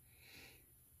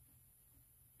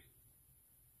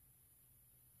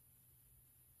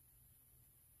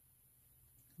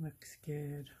 Looks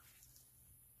good.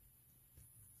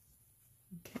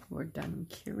 Okay, we're done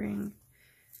curing.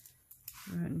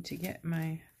 I'm going to get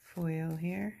my foil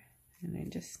here, and I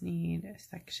just need a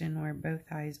section where both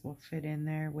eyes will fit in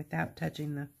there without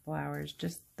touching the flowers,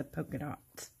 just the polka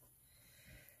dots.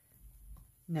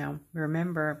 Now,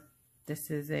 remember, this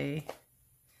is a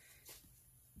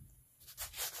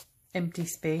empty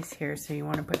space here, so you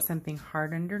want to put something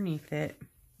hard underneath it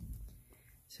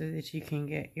so that you can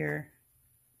get your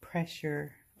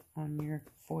pressure on your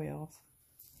foils.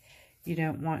 You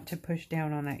don't want to push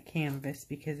down on that canvas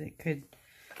because it could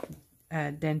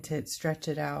dent it, stretch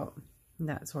it out, and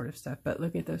that sort of stuff. But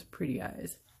look at those pretty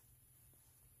eyes.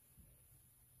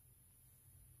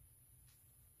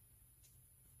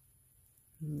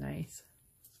 Nice.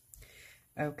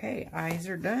 Okay, eyes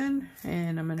are done,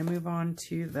 and I'm going to move on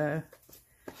to the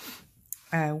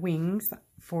wings.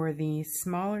 For the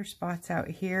smaller spots out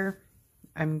here,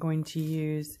 I'm going to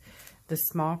use the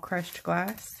small crushed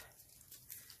glass,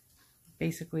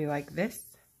 basically like this.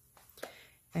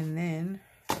 And then,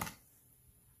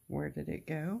 where did it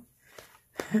go?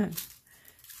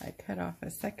 I cut off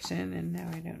a section and now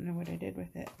I don't know what I did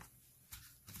with it.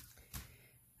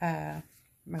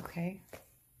 Okay.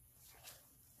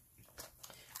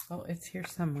 Well, it's here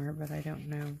somewhere, but I don't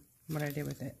know what I did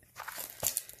with it.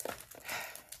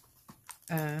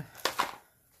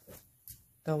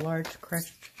 The large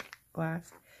crushed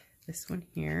glass, this one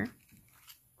here.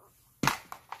 I'm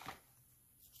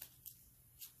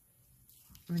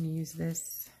going to use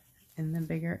this in the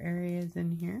bigger areas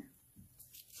in here.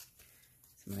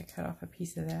 So I'm going to cut off a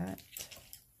piece of that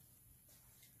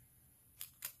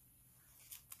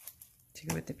to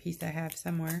go with the piece I have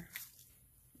somewhere.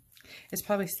 It's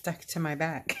probably stuck to my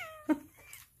back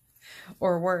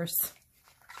or worse.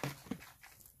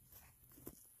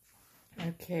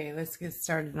 Okay, let's get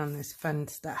started on this fun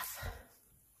stuff.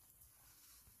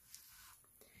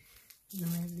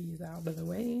 Move these out of the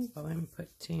way while I'm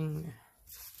putting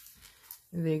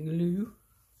the glue.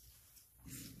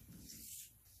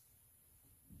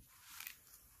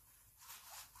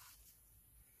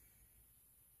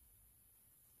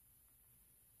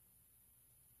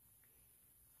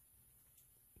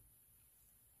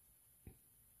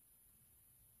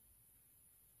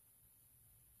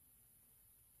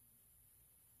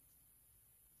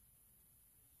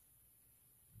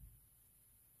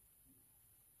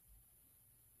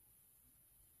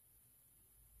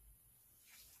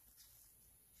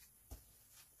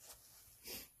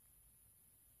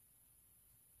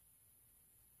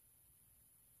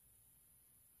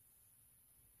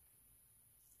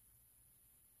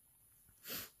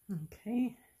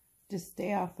 Okay, just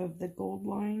stay off of the gold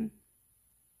line.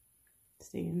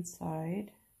 Stay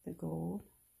inside the gold.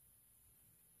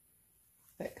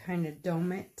 But kind of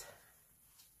dome it.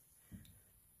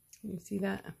 Can you see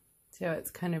that? See how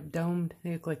it's kind of domed?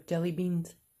 They look like jelly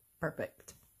beans.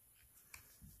 Perfect.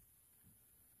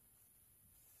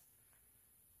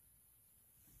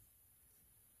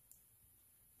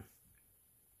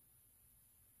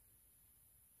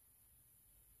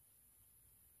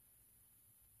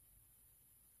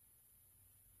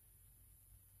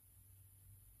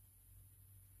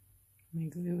 My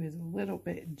glue is a little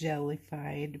bit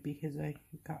jellified because I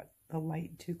got the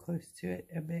light too close to it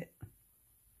a bit.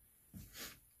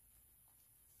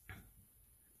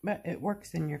 But it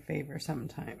works in your favor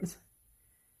sometimes.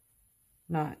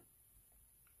 Not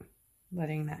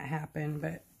letting that happen,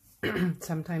 but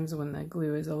sometimes when the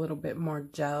glue is a little bit more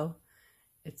gel,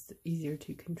 it's easier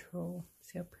to control.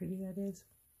 See how pretty that is?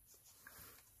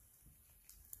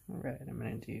 Alright, I'm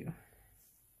going to do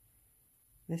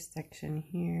this section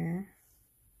here.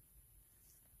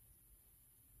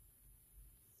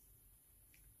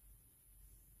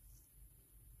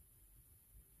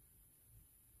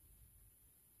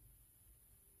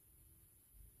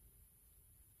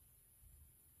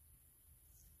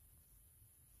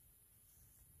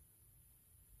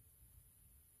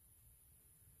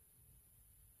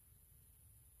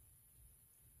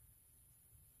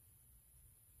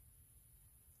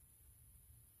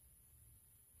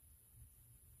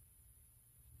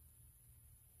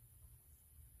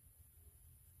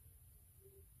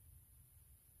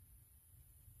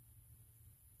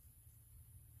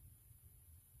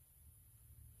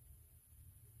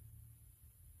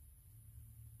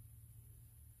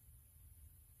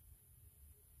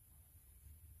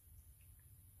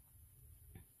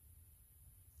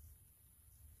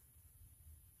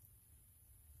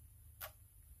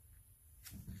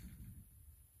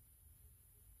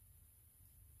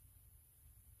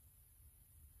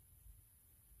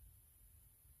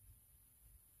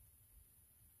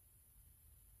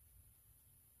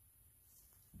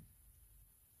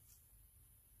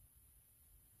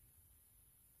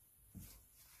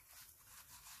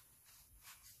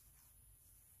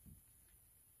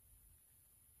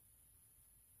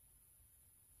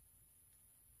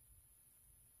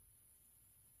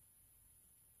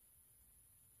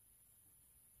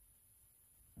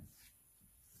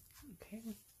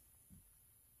 Okay.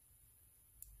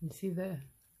 You see the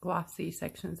glossy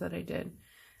sections that I did.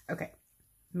 Okay,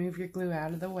 move your glue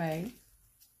out of the way.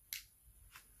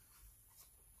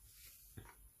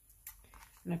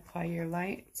 And apply your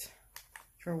light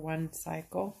for one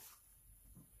cycle.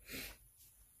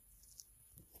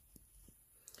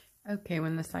 Okay,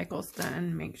 when the cycle's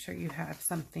done, make sure you have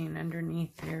something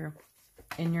underneath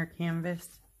in your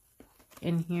canvas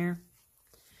in here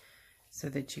so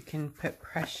that you can put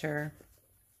pressure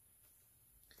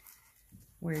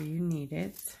where you need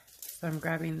it. So I'm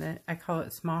grabbing I call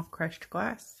it small crushed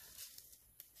glass.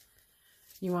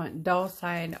 You want dull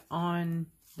side on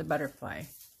the butterfly. So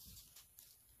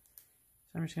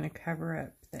I'm just going to cover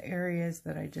up the areas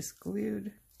that I just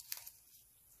glued.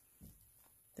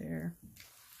 There.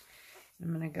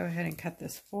 I'm going to go ahead and cut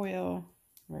this foil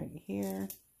right here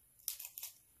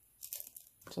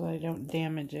so that I don't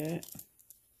damage it.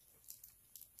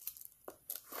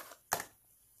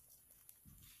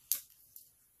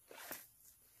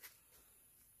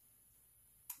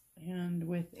 And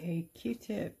with a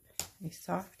Q-tip, a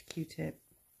soft Q-tip,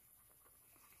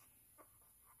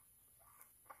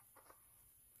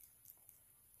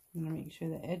 I'm going to make sure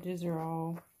the edges are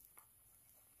all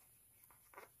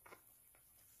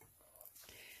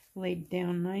laid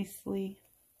down nicely.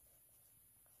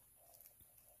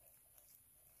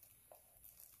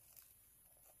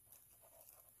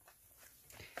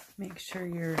 Make sure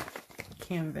your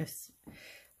canvas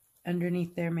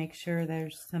underneath there, make sure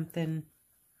there's something,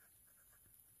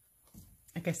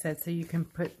 like I said, so you can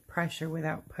put pressure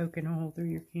without poking a hole through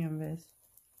your canvas.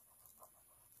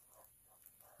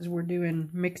 Because we're doing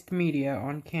mixed media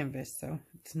on canvas, so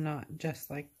it's not just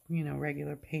like, you know,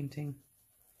 regular painting.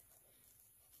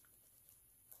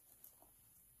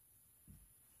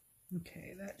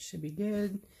 Okay, that should be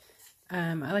good.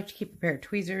 I like to keep a pair of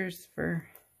tweezers for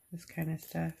this kind of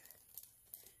stuff.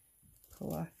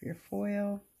 Pull off your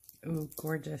foil. Oh,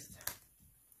 gorgeous.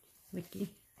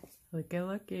 Looky. Looky,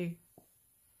 looky.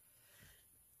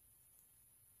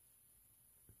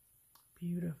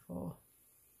 Beautiful.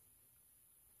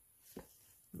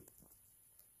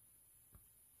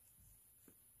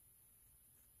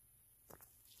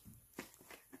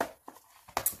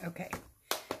 Okay,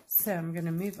 so I'm going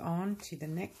to move on to the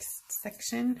next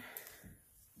section,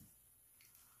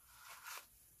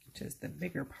 which is the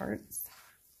bigger parts.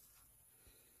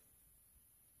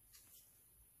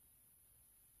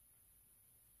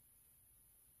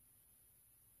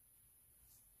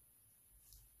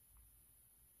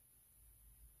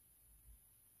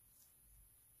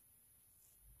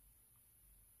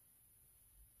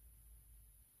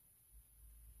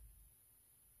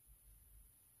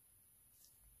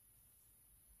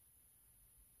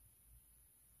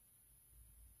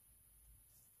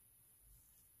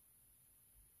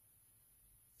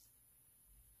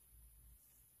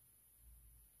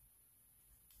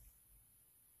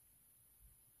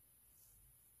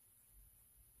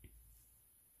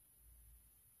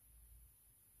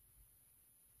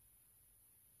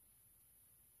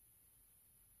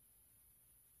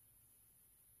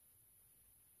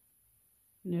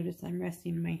 Notice I'm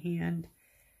resting my hand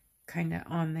kind of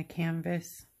on the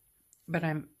canvas, but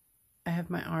I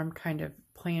have my arm kind of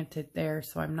planted there,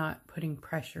 so I'm not putting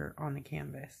pressure on the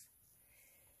canvas.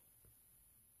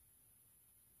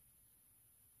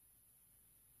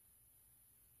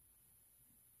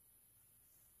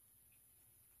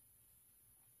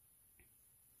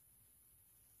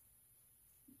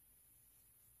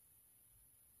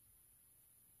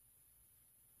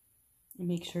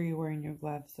 Make sure you're wearing your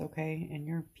gloves, okay? And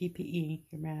your PPE,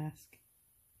 your mask.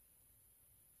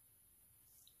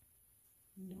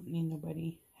 You don't need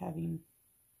nobody having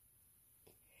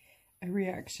a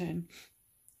reaction.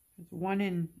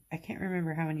 I can't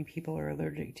remember how many people are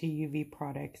allergic to UV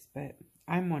products, but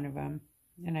I'm one of them.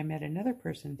 And I met another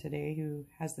person today who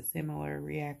has a similar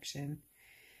reaction.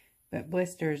 But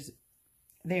blisters,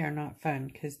 they are not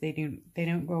fun because they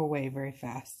don't go away very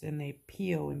fast, and they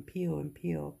peel and peel and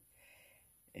peel.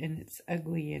 And it's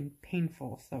ugly and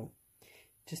painful, so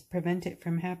just prevent it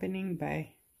from happening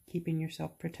by keeping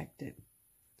yourself protected.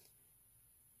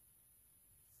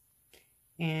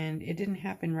 And it didn't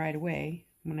happen right away.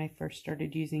 When I first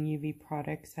started using UV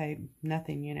products,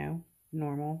 nothing, you know,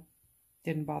 normal.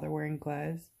 Didn't bother wearing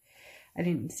gloves. I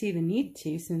didn't see the need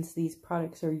to, since these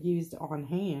products are used on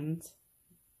hands.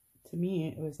 To me,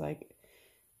 it was like,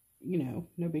 you know,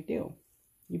 no big deal.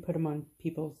 You put them on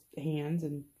people's hands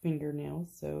and fingernails,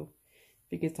 so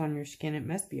if it gets on your skin, it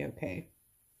must be okay.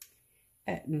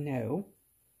 No.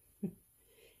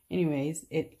 Anyways,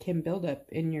 it can build up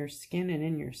in your skin and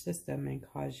in your system and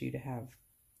cause you to have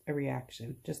a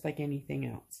reaction, just like anything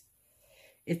else.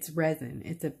 it's resin.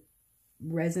 It's a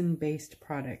resin-based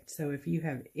product. So if you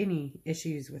have any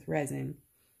issues with resin,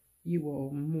 you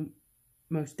will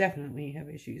most definitely have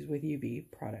issues with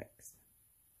UV products.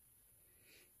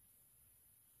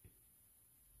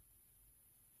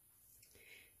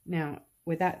 Now,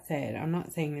 with that said, I'm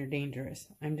not saying they're dangerous.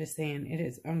 I'm just saying it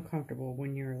is uncomfortable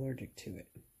when you're allergic to it.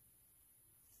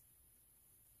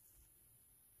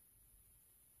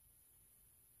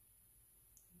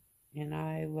 And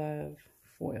I love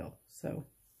foil, so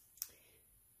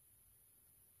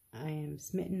I am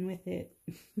smitten with it.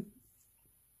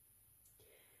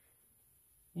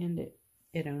 And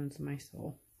it owns my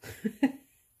soul.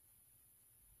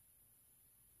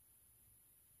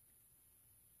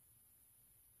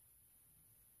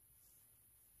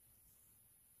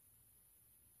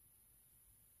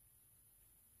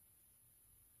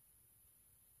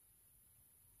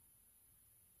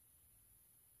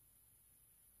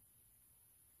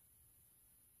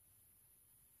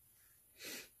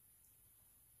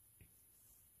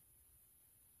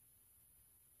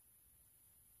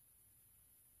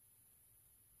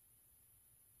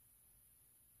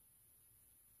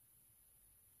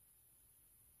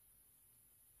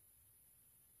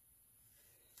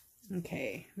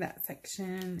 Okay, that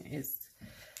section is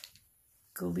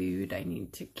glued. I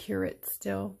need to cure it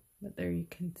still, but there you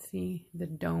can see the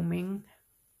doming.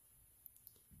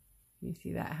 You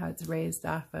see that, how it's raised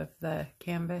off of the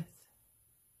canvas?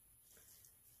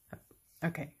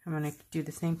 Okay, I'm going to do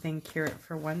the same thing, cure it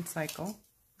for one cycle.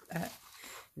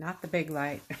 Not the big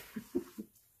light.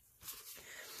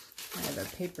 I have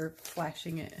a paper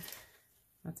flashing it.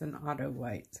 That's an auto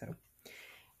light, so.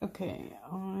 Okay,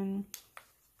 on...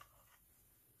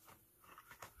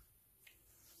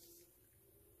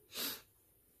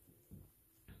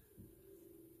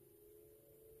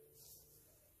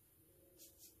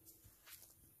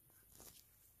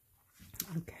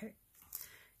 Okay,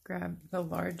 grab the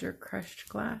larger crushed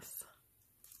glass,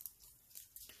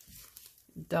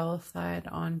 dull side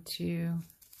onto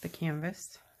the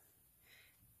canvas,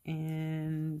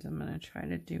 and I'm going to try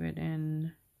to do it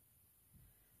in,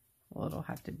 well, it'll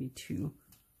have to be two,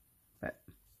 but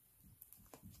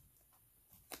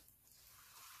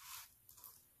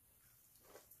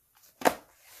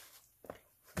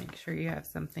make sure you have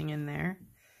something in there.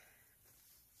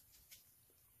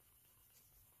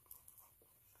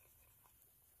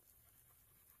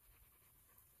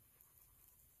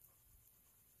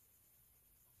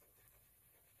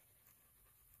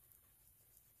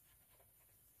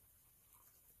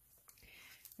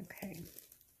 Okay.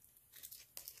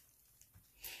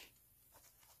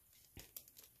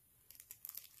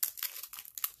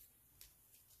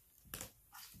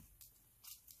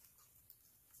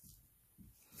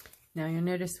 Now you'll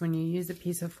notice when you use a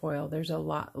piece of foil, there's a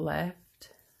lot left.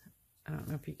 I don't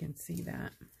know if you can see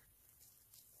that.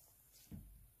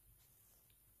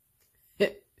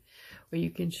 Well, you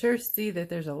can sure see that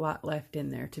there's a lot left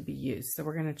in there to be used. So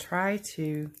we're going to try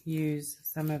to use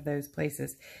some of those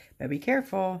places. But be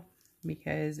careful,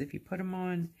 because if you put them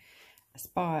on a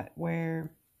spot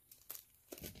where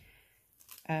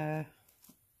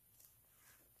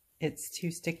it's too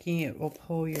sticky, it will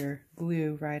pull your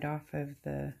glue right off of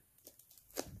the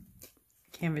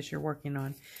canvas you're working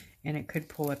on. And it could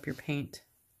pull up your paint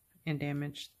and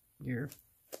damage your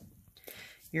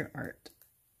art.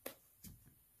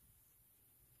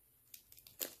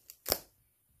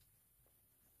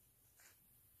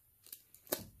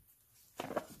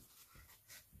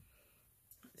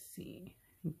 See, I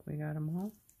think we got them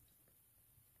all.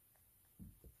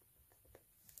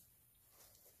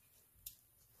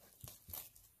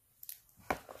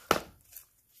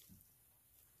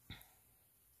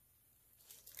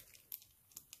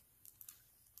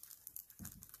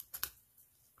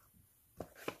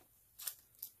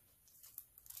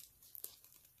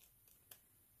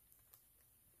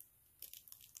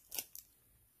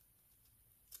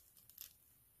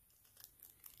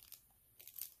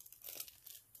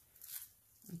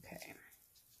 Okay.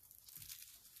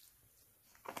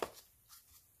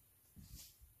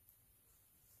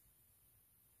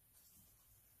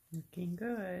 Looking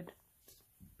good.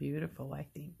 Beautiful, I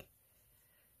think.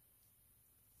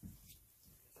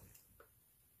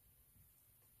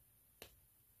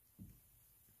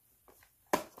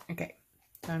 Okay,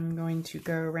 so I'm going to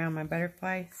go around my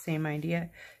butterfly, same idea.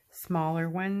 Smaller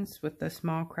ones with the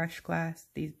small crushed glass,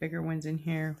 these bigger ones in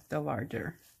here, the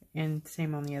larger, and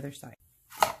same on the other side.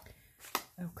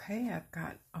 Okay, I've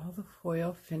got all the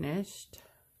foil finished.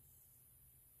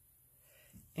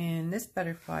 And this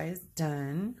butterfly is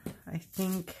done. I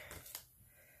think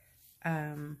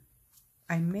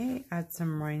I may add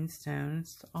some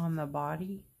rhinestones on the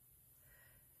body.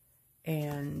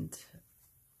 And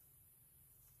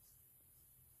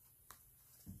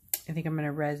I think I'm going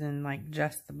to resin like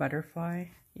just the butterfly.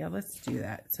 Yeah, let's do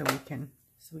that so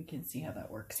we can see how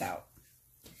that works out.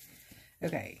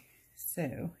 Okay,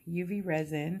 so UV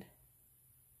resin.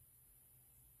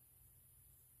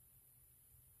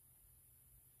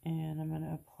 And I'm going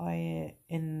to apply it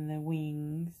in the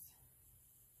wings.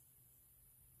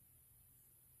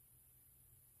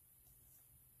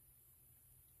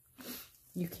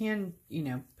 You can, you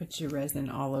know, put your resin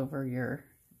all over your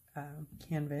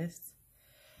canvas.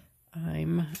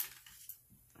 I'm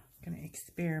going to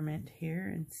experiment here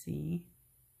and see.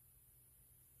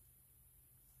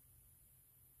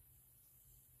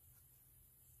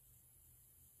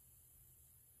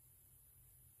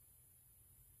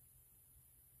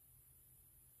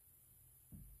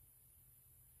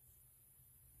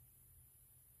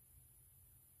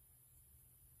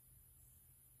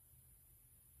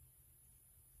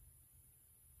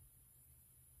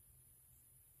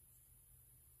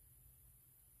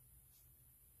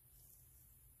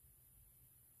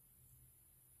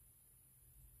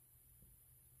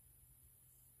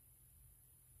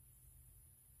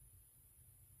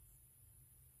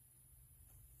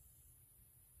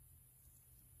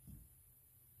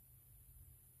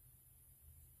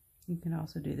 You can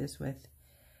also do this with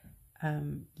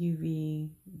UV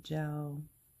gel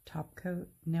top coat,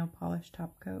 nail polish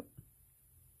top coat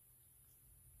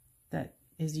that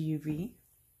is UV.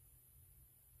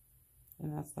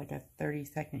 And that's like a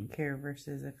 30-second cure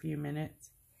versus a few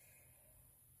minutes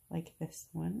like this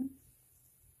one.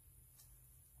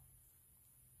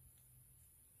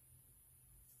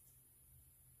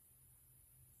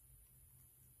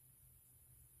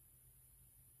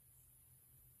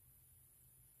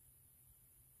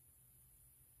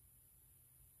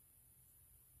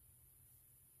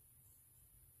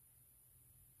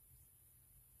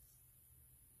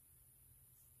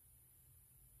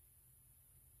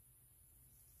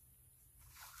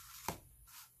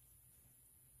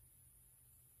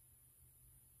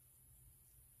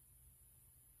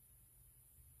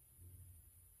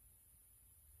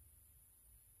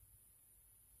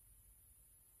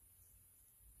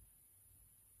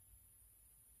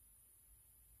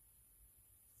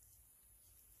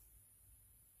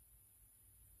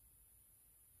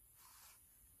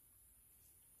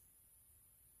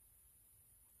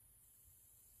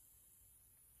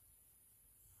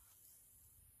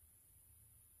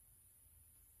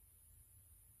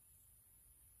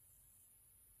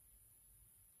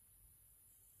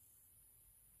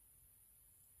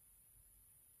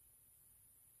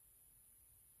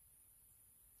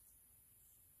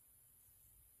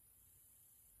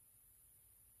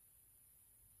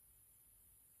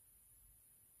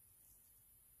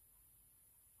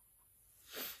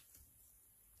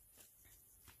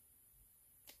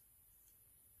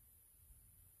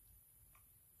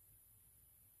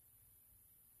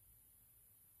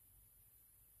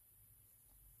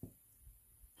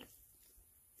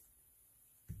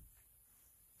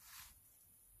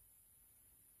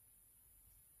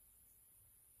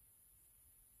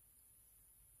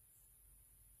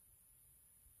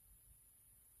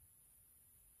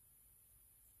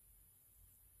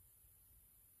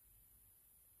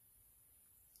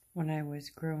 When I was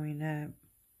growing up,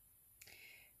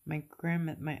 my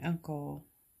uncle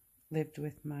lived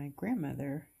with my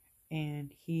grandmother,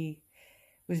 and he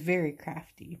was very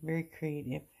crafty, very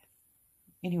creative.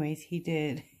 Anyways,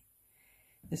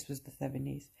 this was the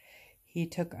 70s. He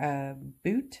took a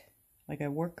boot, like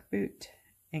a work boot,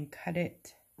 and cut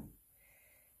it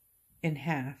in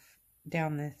half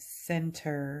down the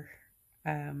center,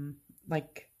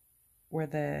 like where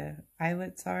the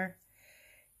eyelets are,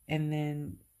 and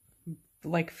then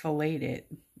like filleted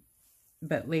it,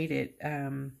 but laid it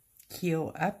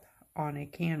heel up on a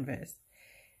canvas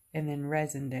and then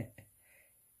resined it.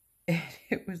 And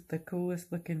it was the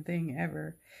coolest looking thing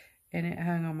ever. And it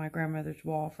hung on my grandmother's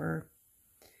wall for,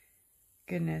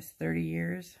 goodness, 30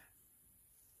 years.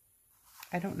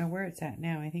 I don't know where it's at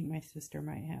now. I think my sister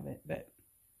might have it, but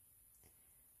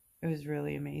it was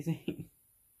really amazing.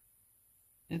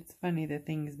 It's funny the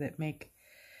things that make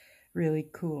really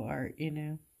cool art, you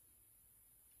know.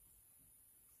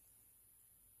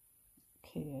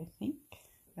 Okay, I think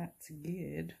that's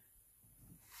good.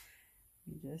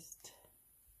 Let me just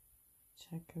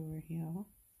check over here.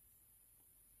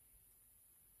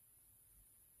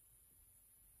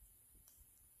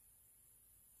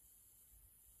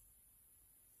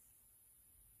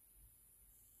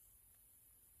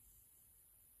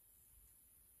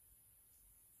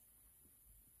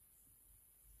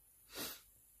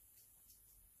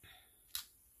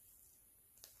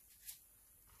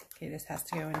 Okay, this has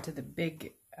to go into the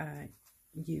big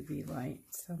UV light.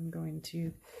 So I'm going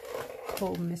to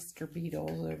pull Mr.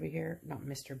 Beetles over here. Not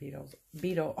Mr. Beetles.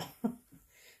 Beetle.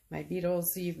 My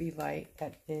Beetles UV light.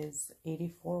 That is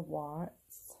 84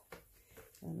 watts.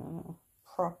 And I'm going to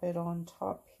prop it on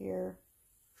top here.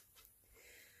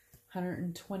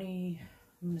 120.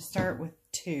 I'm going to start with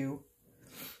 2.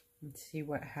 And see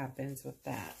what happens with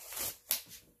that.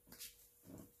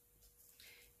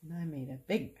 And I made a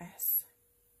big mess.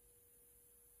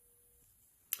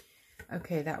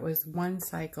 Okay, that was one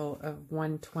cycle of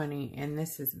 120, and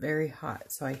this is very hot,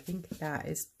 so I think that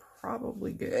is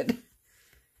probably good.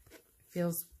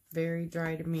 Feels very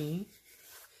dry to me,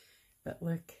 but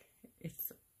look,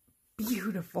 it's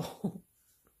beautiful.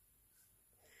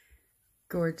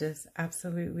 Gorgeous,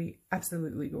 absolutely,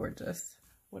 absolutely gorgeous.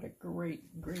 What a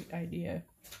great, great idea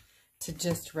to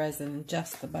just resin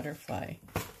just the butterfly.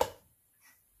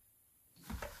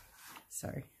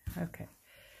 Sorry, okay.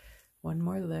 One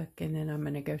more look, and then I'm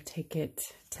going to go take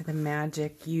it to the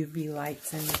magic UV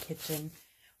lights in the kitchen.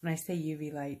 When I say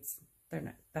UV lights, they're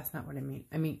not, that's not what I mean.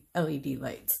 I mean LED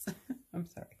lights. I'm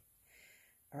sorry.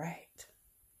 All right.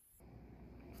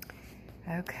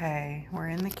 Okay, we're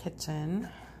in the kitchen.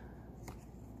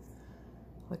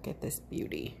 Look at this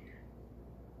beauty.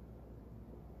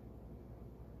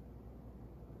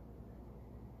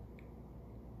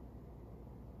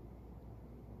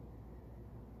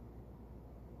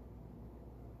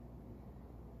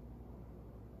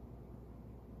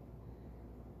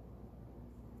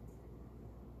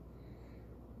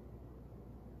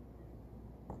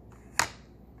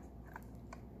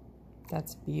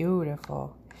 That's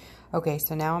beautiful. Okay,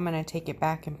 so now I'm going to take it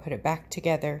back and put it back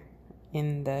together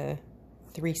in the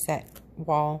 3-set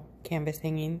wall canvas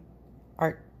hanging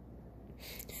art.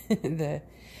 The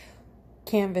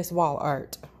canvas wall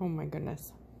art. Oh my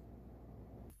goodness.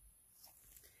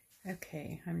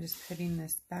 Okay, I'm just putting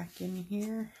this back in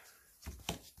here.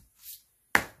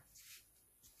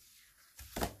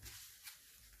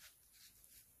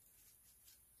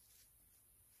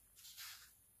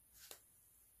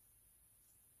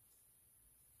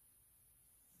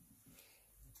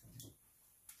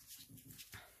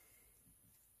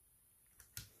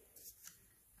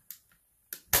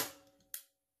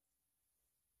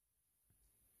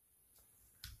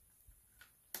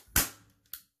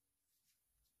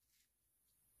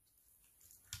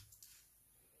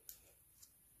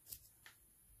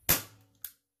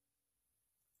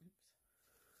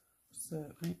 So,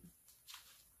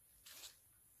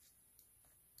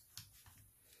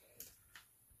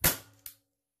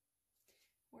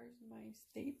 where's my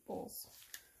staples?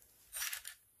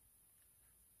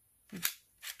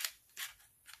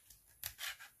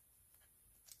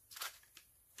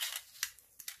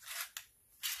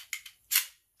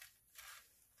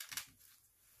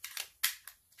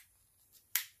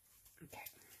 Okay,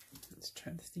 let's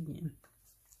try this again.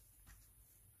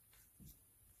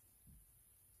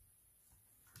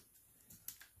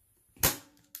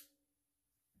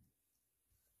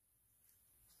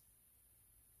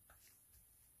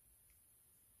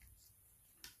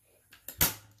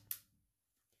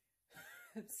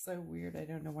 It's so weird. I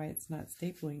don't know why it's not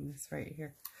stapling this right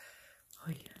here.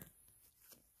 Oh,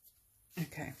 yeah.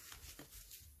 Okay.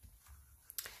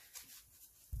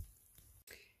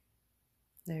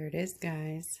 There it is,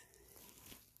 guys.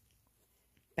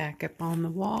 Back up on the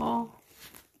wall.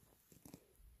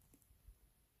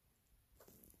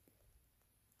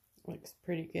 Looks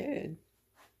pretty good.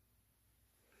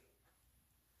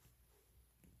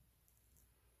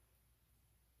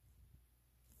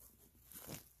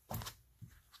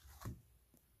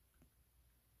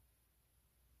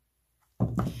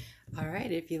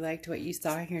 Alright, if you liked what you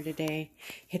saw here today,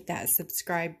 hit that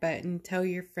subscribe button, tell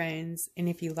your friends, and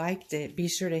if you liked it, be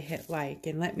sure to hit like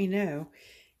and let me know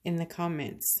in the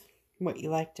comments what you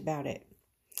liked about it.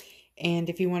 And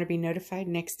if you want to be notified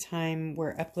next time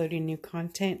we're uploading new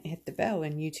content, hit the bell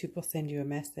and YouTube will send you a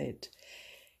message.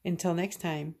 Until next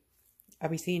time, I'll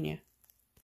be seeing you.